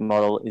sponsorship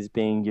model is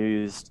being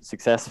used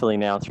successfully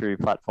now through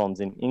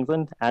platforms in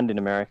England and in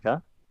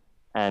America.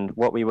 And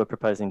what we were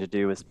proposing to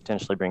do was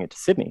potentially bring it to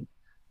Sydney.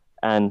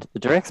 And the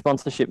direct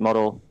sponsorship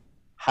model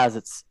has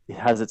its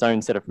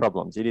own set of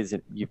problems.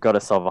 You've got to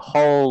solve a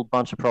whole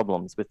bunch of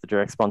problems with the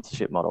direct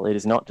sponsorship model. It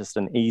is not just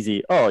an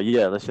easy, oh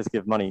yeah, let's just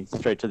give money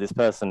straight to this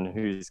person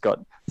who's got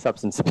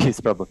substance abuse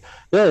problem.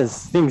 There's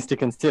things to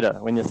consider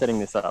when you're setting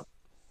this up.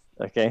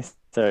 Okay,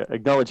 so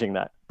acknowledging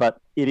that,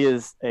 but it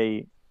is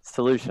a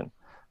solution,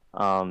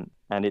 and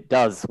it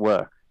does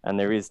work, and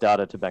there is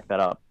data to back that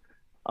up.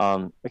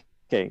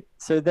 Okay,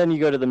 so then you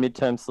go to the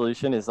midterm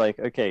solution. Is like,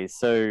 okay,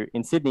 so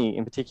in Sydney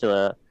in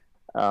particular,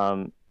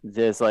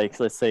 there's like,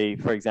 let's say,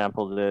 for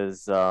example,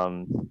 there's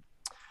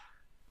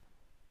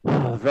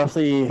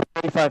roughly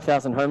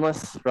 25,000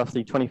 homeless,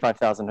 roughly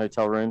 25,000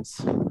 hotel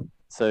rooms.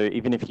 So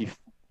even if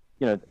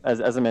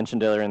as I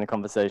mentioned earlier in the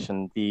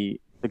conversation, the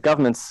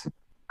government's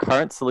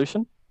current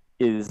solution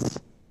is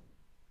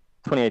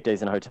 28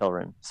 days in a hotel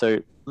room. So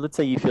let's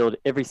say you filled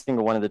every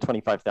single one of the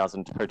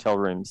 25,000 hotel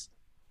rooms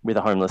with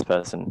a homeless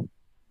person.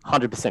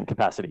 100%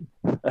 capacity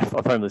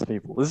of homeless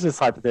people. Let's just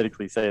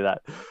hypothetically say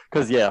that,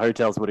 because yeah,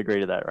 hotels would agree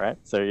to that, right?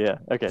 So yeah,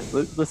 okay,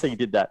 let's say you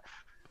did that.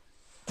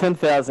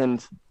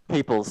 10,000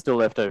 people still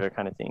left over,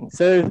 kind of thing.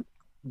 So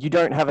you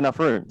don't have enough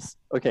rooms.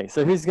 Okay,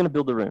 so who's going to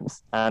build the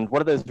rooms, and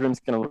what are those rooms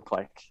going to look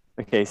like?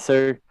 Okay,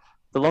 so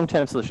the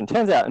long-term solution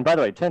turns out, and by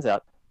the way,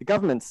 the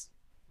governments,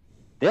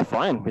 they're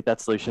fine with that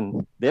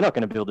solution. They're not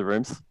going to build the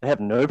rooms. They have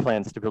no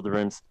plans to build the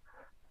rooms.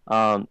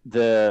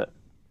 The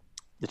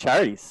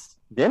charities,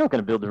 they're not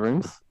going to build the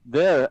rooms.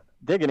 They're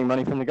getting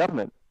money from the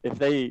government. If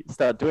they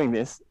start doing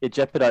this, it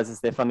jeopardizes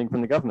their funding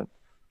from the government.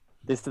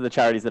 This to the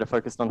charities that are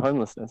focused on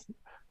homelessness.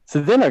 So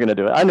they're not going to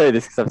do it. I know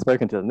this because I've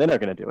spoken to them. They're not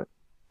going to do it.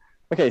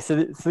 Okay, so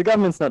the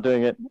government's not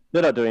doing it.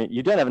 They're not doing it.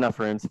 You don't have enough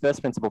rooms.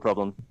 First principle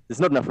problem. There's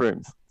not enough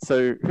rooms.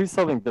 So who's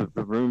solving the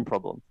room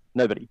problem?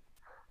 Nobody.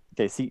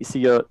 Okay, so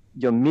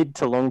your mid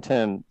to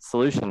long-term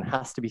solution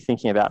has to be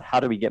thinking about, how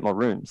do we get more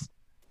rooms?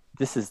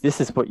 This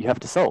is what you have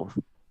to solve.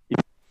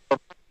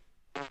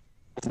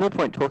 There's no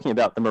point talking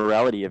about the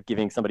morality of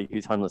giving somebody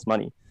who's homeless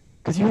money,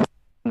 because you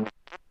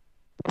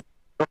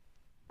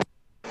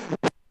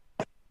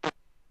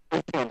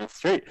on the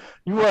street.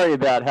 You worry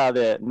about how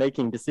they're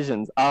making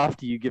decisions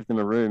after you give them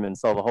a room and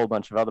solve a whole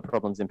bunch of other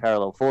problems in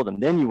parallel for them.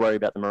 Then you worry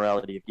about the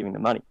morality of giving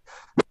them money.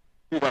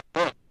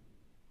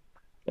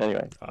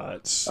 Anyway,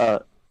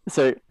 so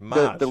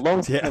the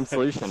long-term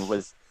solution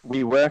was,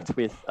 we worked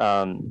with,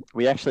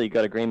 we actually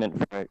got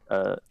agreement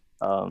for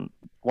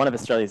one of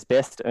Australia's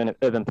best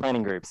urban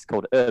planning groups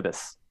called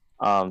Urbis,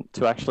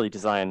 to actually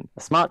design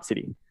a smart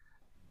city.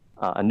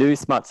 a new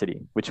smart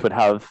city, which would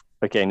have,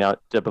 okay, now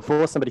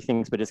before somebody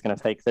thinks we're just going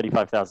to take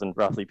 35,000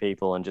 roughly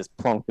people and just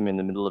plonk them in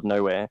the middle of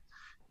nowhere,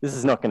 this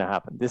is not going to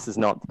happen. This is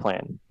not the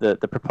plan. The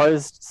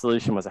proposed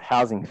solution was a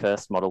housing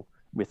first model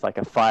with like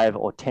a 5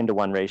 or 10 to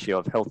 1 ratio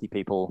of healthy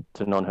people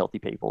to non-healthy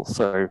people.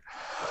 So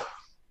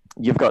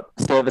you've got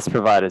service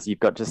providers, you've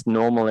got just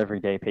normal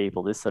everyday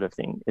people, this sort of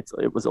thing.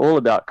 It was all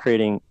about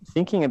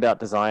thinking about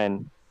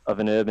design of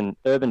an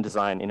urban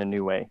design in a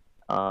new way,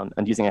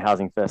 and using a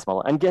housing first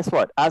model. And guess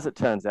what? As it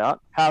turns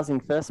out,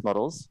 housing first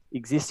models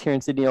exist here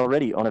in Sydney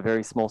already on a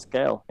very small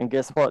scale. And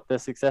guess what? They're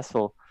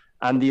successful.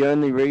 And the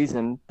only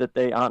reason that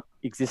they aren't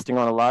existing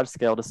on a large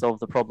scale to solve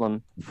the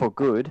problem for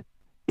good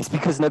is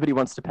because nobody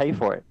wants to pay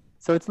for it.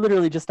 So it's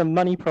literally just a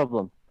money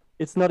problem.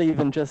 It's not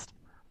even just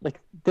like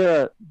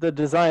the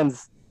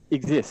designs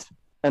exist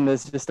and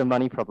there's just a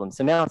money problem.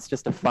 So now it's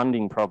just a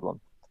funding problem.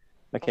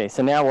 Okay,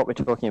 so now what we're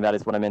talking about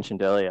is what I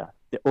mentioned earlier,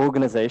 the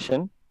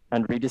organization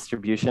and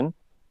redistribution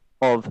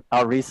of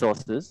our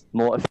resources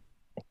more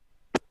effectively.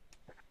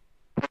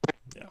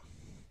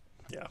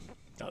 Yeah,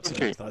 that's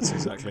it. That's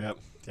exactly it.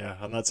 Yeah,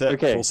 and that's it.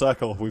 Okay. Full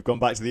circle. We've gone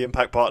back to the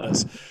impact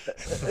partners.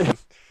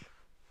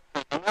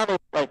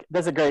 Like,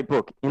 there's a great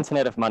book,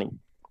 Internet of Money,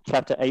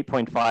 chapter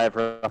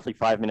 8.5, roughly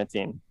 5 minutes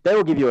in. They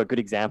will give you a good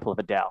example of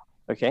a DAO.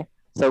 Okay,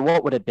 so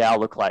what would a DAO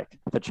look like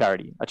for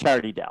charity? A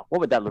charity DAO. What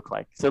would that look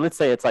like? So let's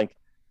say it's like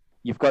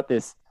you've got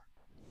this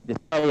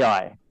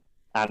AI,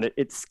 and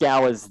it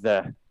scours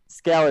the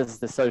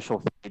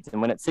social feeds, and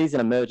when it sees an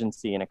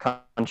emergency in a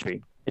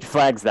country, it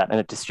flags that and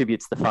it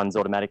distributes the funds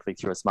automatically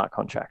through a smart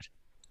contract.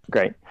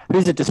 Great.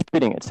 Who's it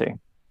distributing it to?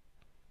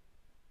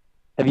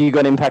 Have you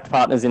got impact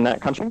partners in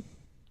that country?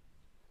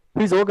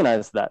 Who's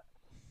organized that?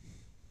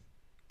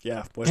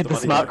 Yeah. Did the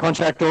smart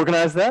contract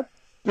organize that?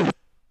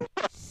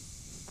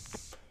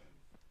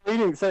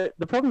 So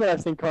the problem that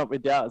I've seen come up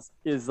with DAOs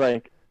is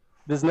like,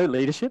 there's no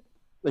leadership.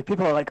 Like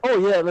people are like, oh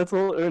yeah, let's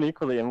all earn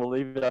equally and we'll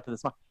leave it up to the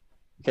smart.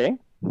 Okay.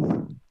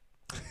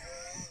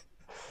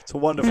 It's a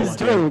wonderful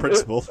idea,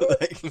 principle.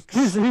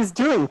 Who's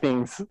doing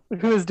things?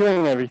 Who is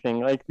doing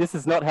everything? Like, this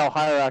is not how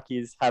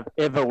hierarchies have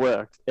ever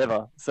worked,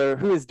 ever. So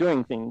who is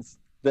doing things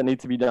that need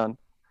to be done?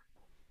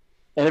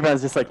 And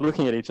everyone's just like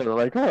looking at each other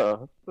like,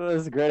 oh, well,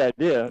 that's a great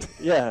idea.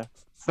 Yeah,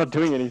 it's not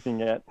doing anything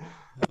yet.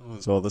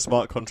 So the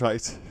smart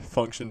contract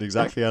functioned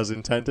exactly as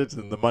intended,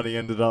 and the money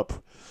ended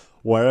up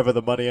wherever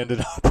the money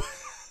ended up.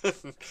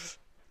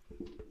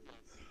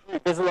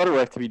 There's a lot of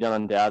work to be done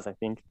on DAOs, I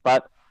think,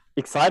 but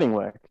exciting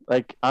work.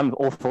 Like, I'm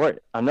all for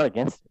it. I'm not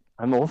against it.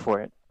 I'm all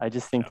for it. I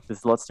just think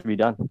there's lots to be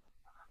done.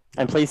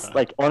 And please,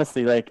 like,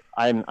 honestly, like,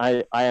 I am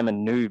a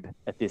noob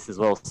at this as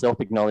well,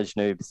 self-acknowledged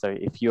noob. So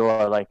if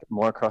you're like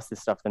more across this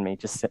stuff than me,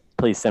 just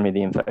please send me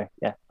the info.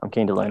 Yeah, I'm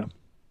keen to learn.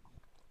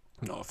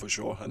 No, for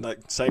sure. And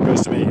that same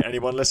goes to me.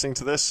 Anyone listening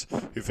to this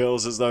who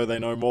feels as though they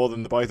know more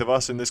than the both of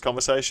us in this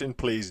conversation,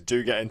 please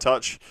do get in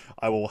touch.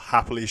 I will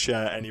happily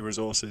share any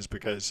resources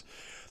because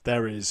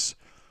there is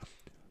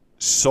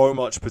so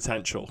much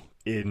potential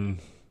in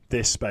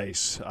this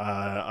space.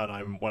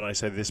 And when I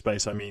say this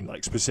space, I mean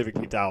like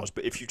specifically DAOs.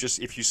 But if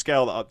you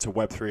scale that up to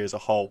Web3 as a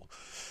whole,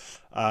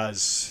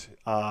 as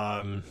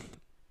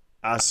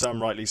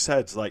Sam rightly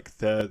said, like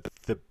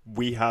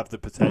we have the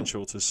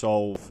potential to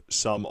solve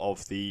some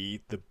of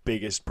the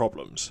biggest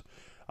problems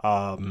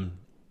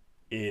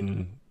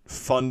in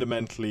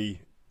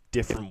fundamentally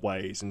different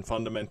ways and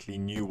fundamentally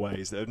new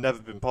ways that have never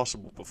been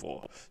possible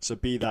before. So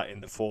be that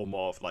in the form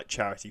of like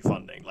charity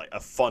funding, like a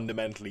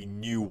fundamentally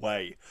new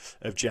way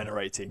of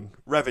generating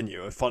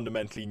revenue, a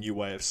fundamentally new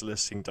way of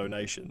soliciting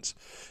donations,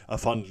 a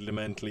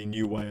fundamentally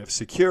new way of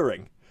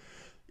securing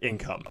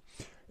income.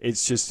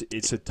 It's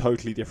a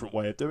totally different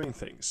way of doing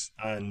things.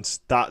 And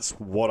that's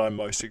what I'm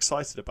most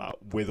excited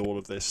about with all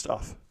of this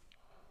stuff.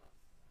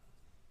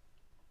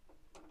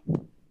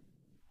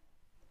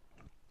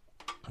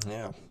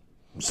 Yeah.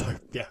 So,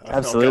 yeah.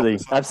 Absolutely.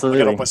 I'll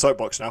get off my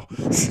soapbox now.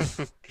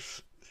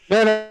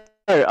 No,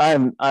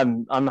 I'm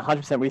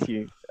 100% with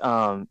you.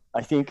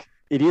 I think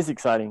it is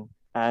exciting.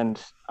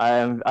 And I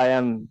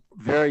am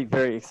very,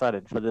 very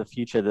excited for the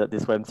future that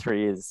this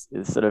Web3 is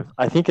sort of.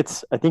 I think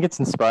it's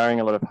inspiring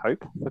a lot of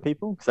hope for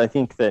people, because I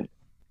think that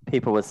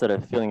people were sort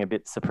of feeling a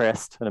bit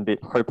suppressed and a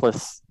bit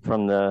hopeless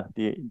from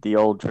the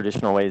old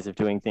traditional ways of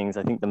doing things.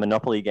 I think the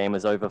Monopoly game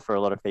was over for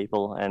a lot of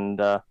people, and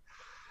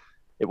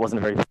it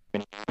wasn't very.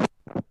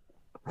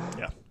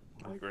 Yeah,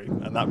 I agree,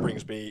 and that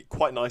brings me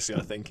quite nicely,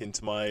 I think,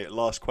 into my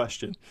last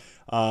question.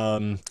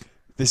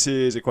 This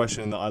is a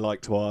question that I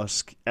like to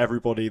ask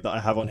everybody that I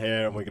have on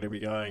here, and we're going to be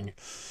going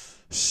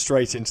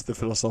straight into the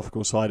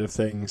philosophical side of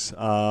things.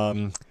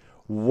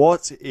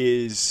 What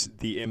is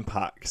the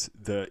impact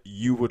that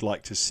you would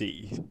like to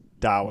see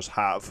DAOs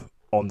have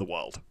on the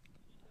world?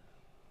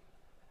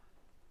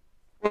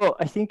 Well,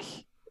 I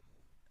think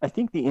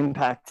the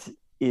impact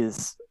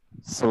is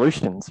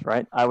solutions,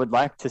 right? I would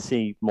like to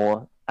see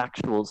more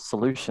actual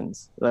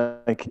solutions,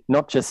 like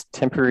not just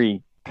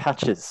temporary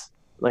patches.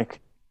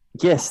 Like,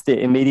 yes, the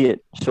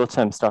immediate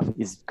short-term stuff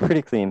is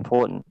critically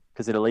important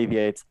because it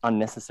alleviates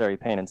unnecessary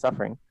pain and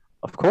suffering.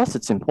 Of course,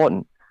 it's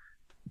important,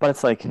 But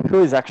it's like,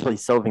 who is actually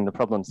solving the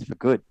problems for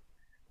good?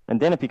 And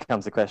then it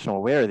becomes a question,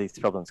 well, where are these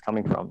problems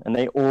coming from? And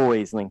they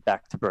always link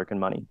back to broken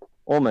money.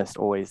 Almost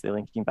always they're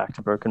linking back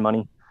to broken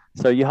money.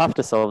 So you have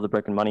to solve the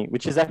broken money,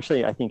 which is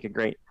actually, I think, a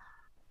great,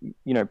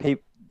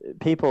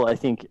 people, I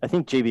think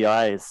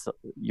GBI is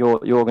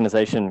your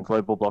organization,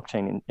 Global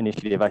Blockchain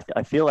Initiative.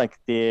 I feel like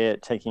they're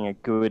taking a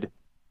good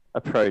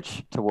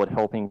approach toward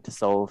helping to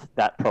solve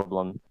that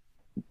problem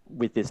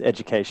with this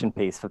education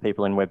piece for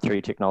people in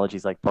Web3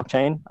 technologies like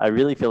blockchain. I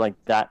really feel like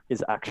that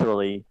is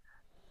actually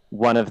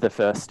one of the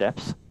first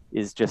steps,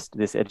 is just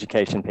this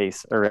education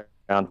piece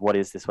around what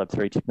is this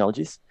Web3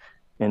 technologies.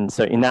 And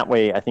so in that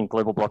way, I think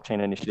Global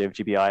Blockchain Initiative,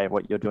 GBI,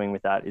 what you're doing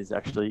with that is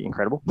actually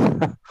incredible.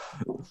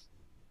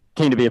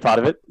 Keen to be a part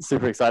of it.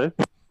 Super excited.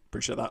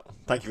 Appreciate that.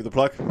 Thank you for the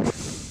plug.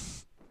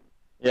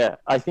 Yeah,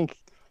 I think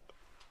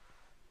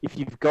if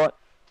you've got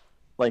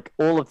like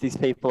all of these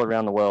people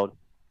around the world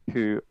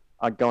who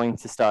are going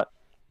to start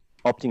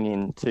opting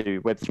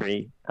into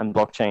Web3 and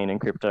blockchain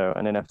and crypto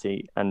and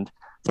NFT and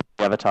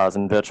avatars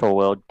and virtual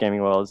world,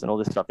 gaming worlds and all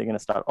this stuff, they're going to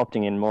start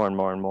opting in more and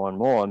more and more and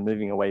more and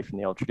moving away from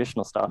the old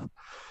traditional stuff.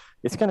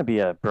 It's going to be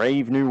a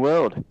brave new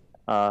world.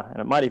 And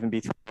it might even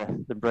be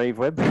the brave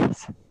web.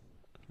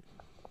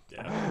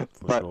 Yeah,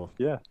 sure.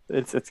 Yeah,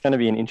 it's going to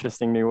be an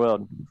interesting new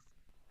world.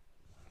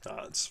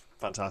 It's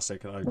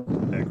fantastic, and I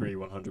agree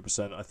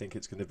 100%. I think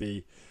it's going to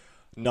be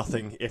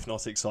nothing if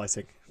not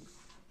exciting.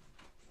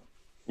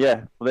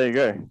 Yeah, well, there you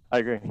go. I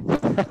agree.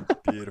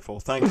 Beautiful.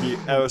 Thank you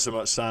ever so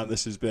much, Sam.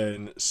 This has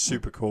been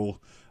super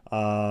cool.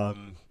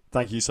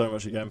 Thank you so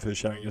much again for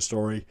sharing your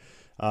story.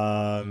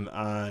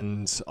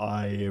 And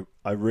I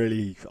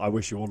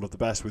wish you all of the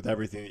best with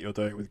everything that you're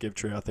doing with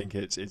Givetree. I think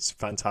it's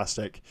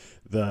fantastic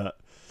that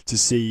to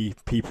see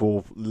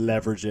people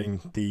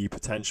leveraging the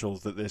potential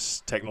that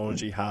this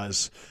technology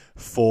has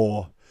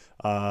for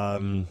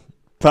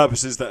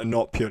purposes that are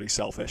not purely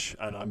selfish.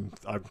 And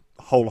I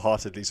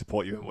wholeheartedly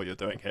support you in what you're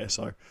doing here.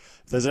 So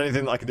if there's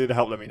anything that I can do to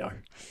help, let me know.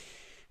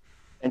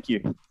 Thank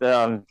you.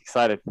 I'm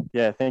excited.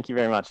 Yeah, thank you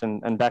very much.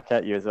 And back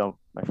at you as well,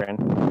 my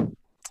friend.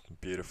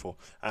 Beautiful.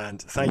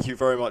 And thank you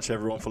very much,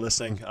 everyone, for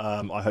listening.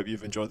 I hope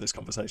you've enjoyed this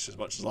conversation as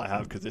much as I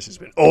have, because this has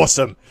been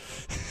awesome.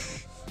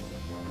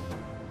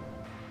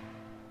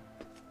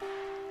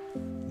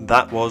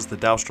 That was the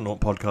Dowstronaut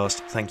podcast.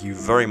 Thank you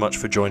very much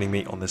for joining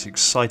me on this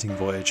exciting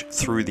voyage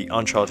through the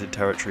uncharted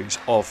territories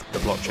of the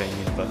blockchain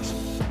universe.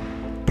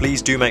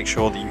 Please do make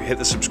sure that you hit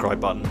the subscribe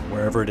button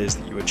wherever it is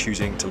that you are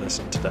choosing to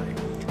listen today.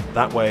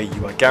 That way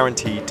you are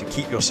guaranteed to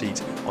keep your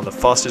seat on the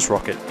fastest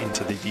rocket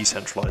into the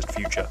decentralized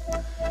future.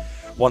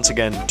 Once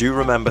again, do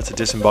remember to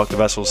disembark the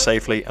vessel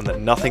safely, and that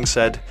nothing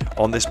said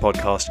on this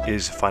podcast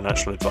is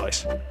financial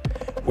advice.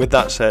 With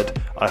that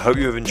said, I hope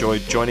you have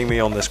enjoyed joining me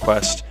on this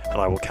quest, and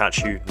I will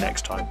catch you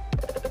next time.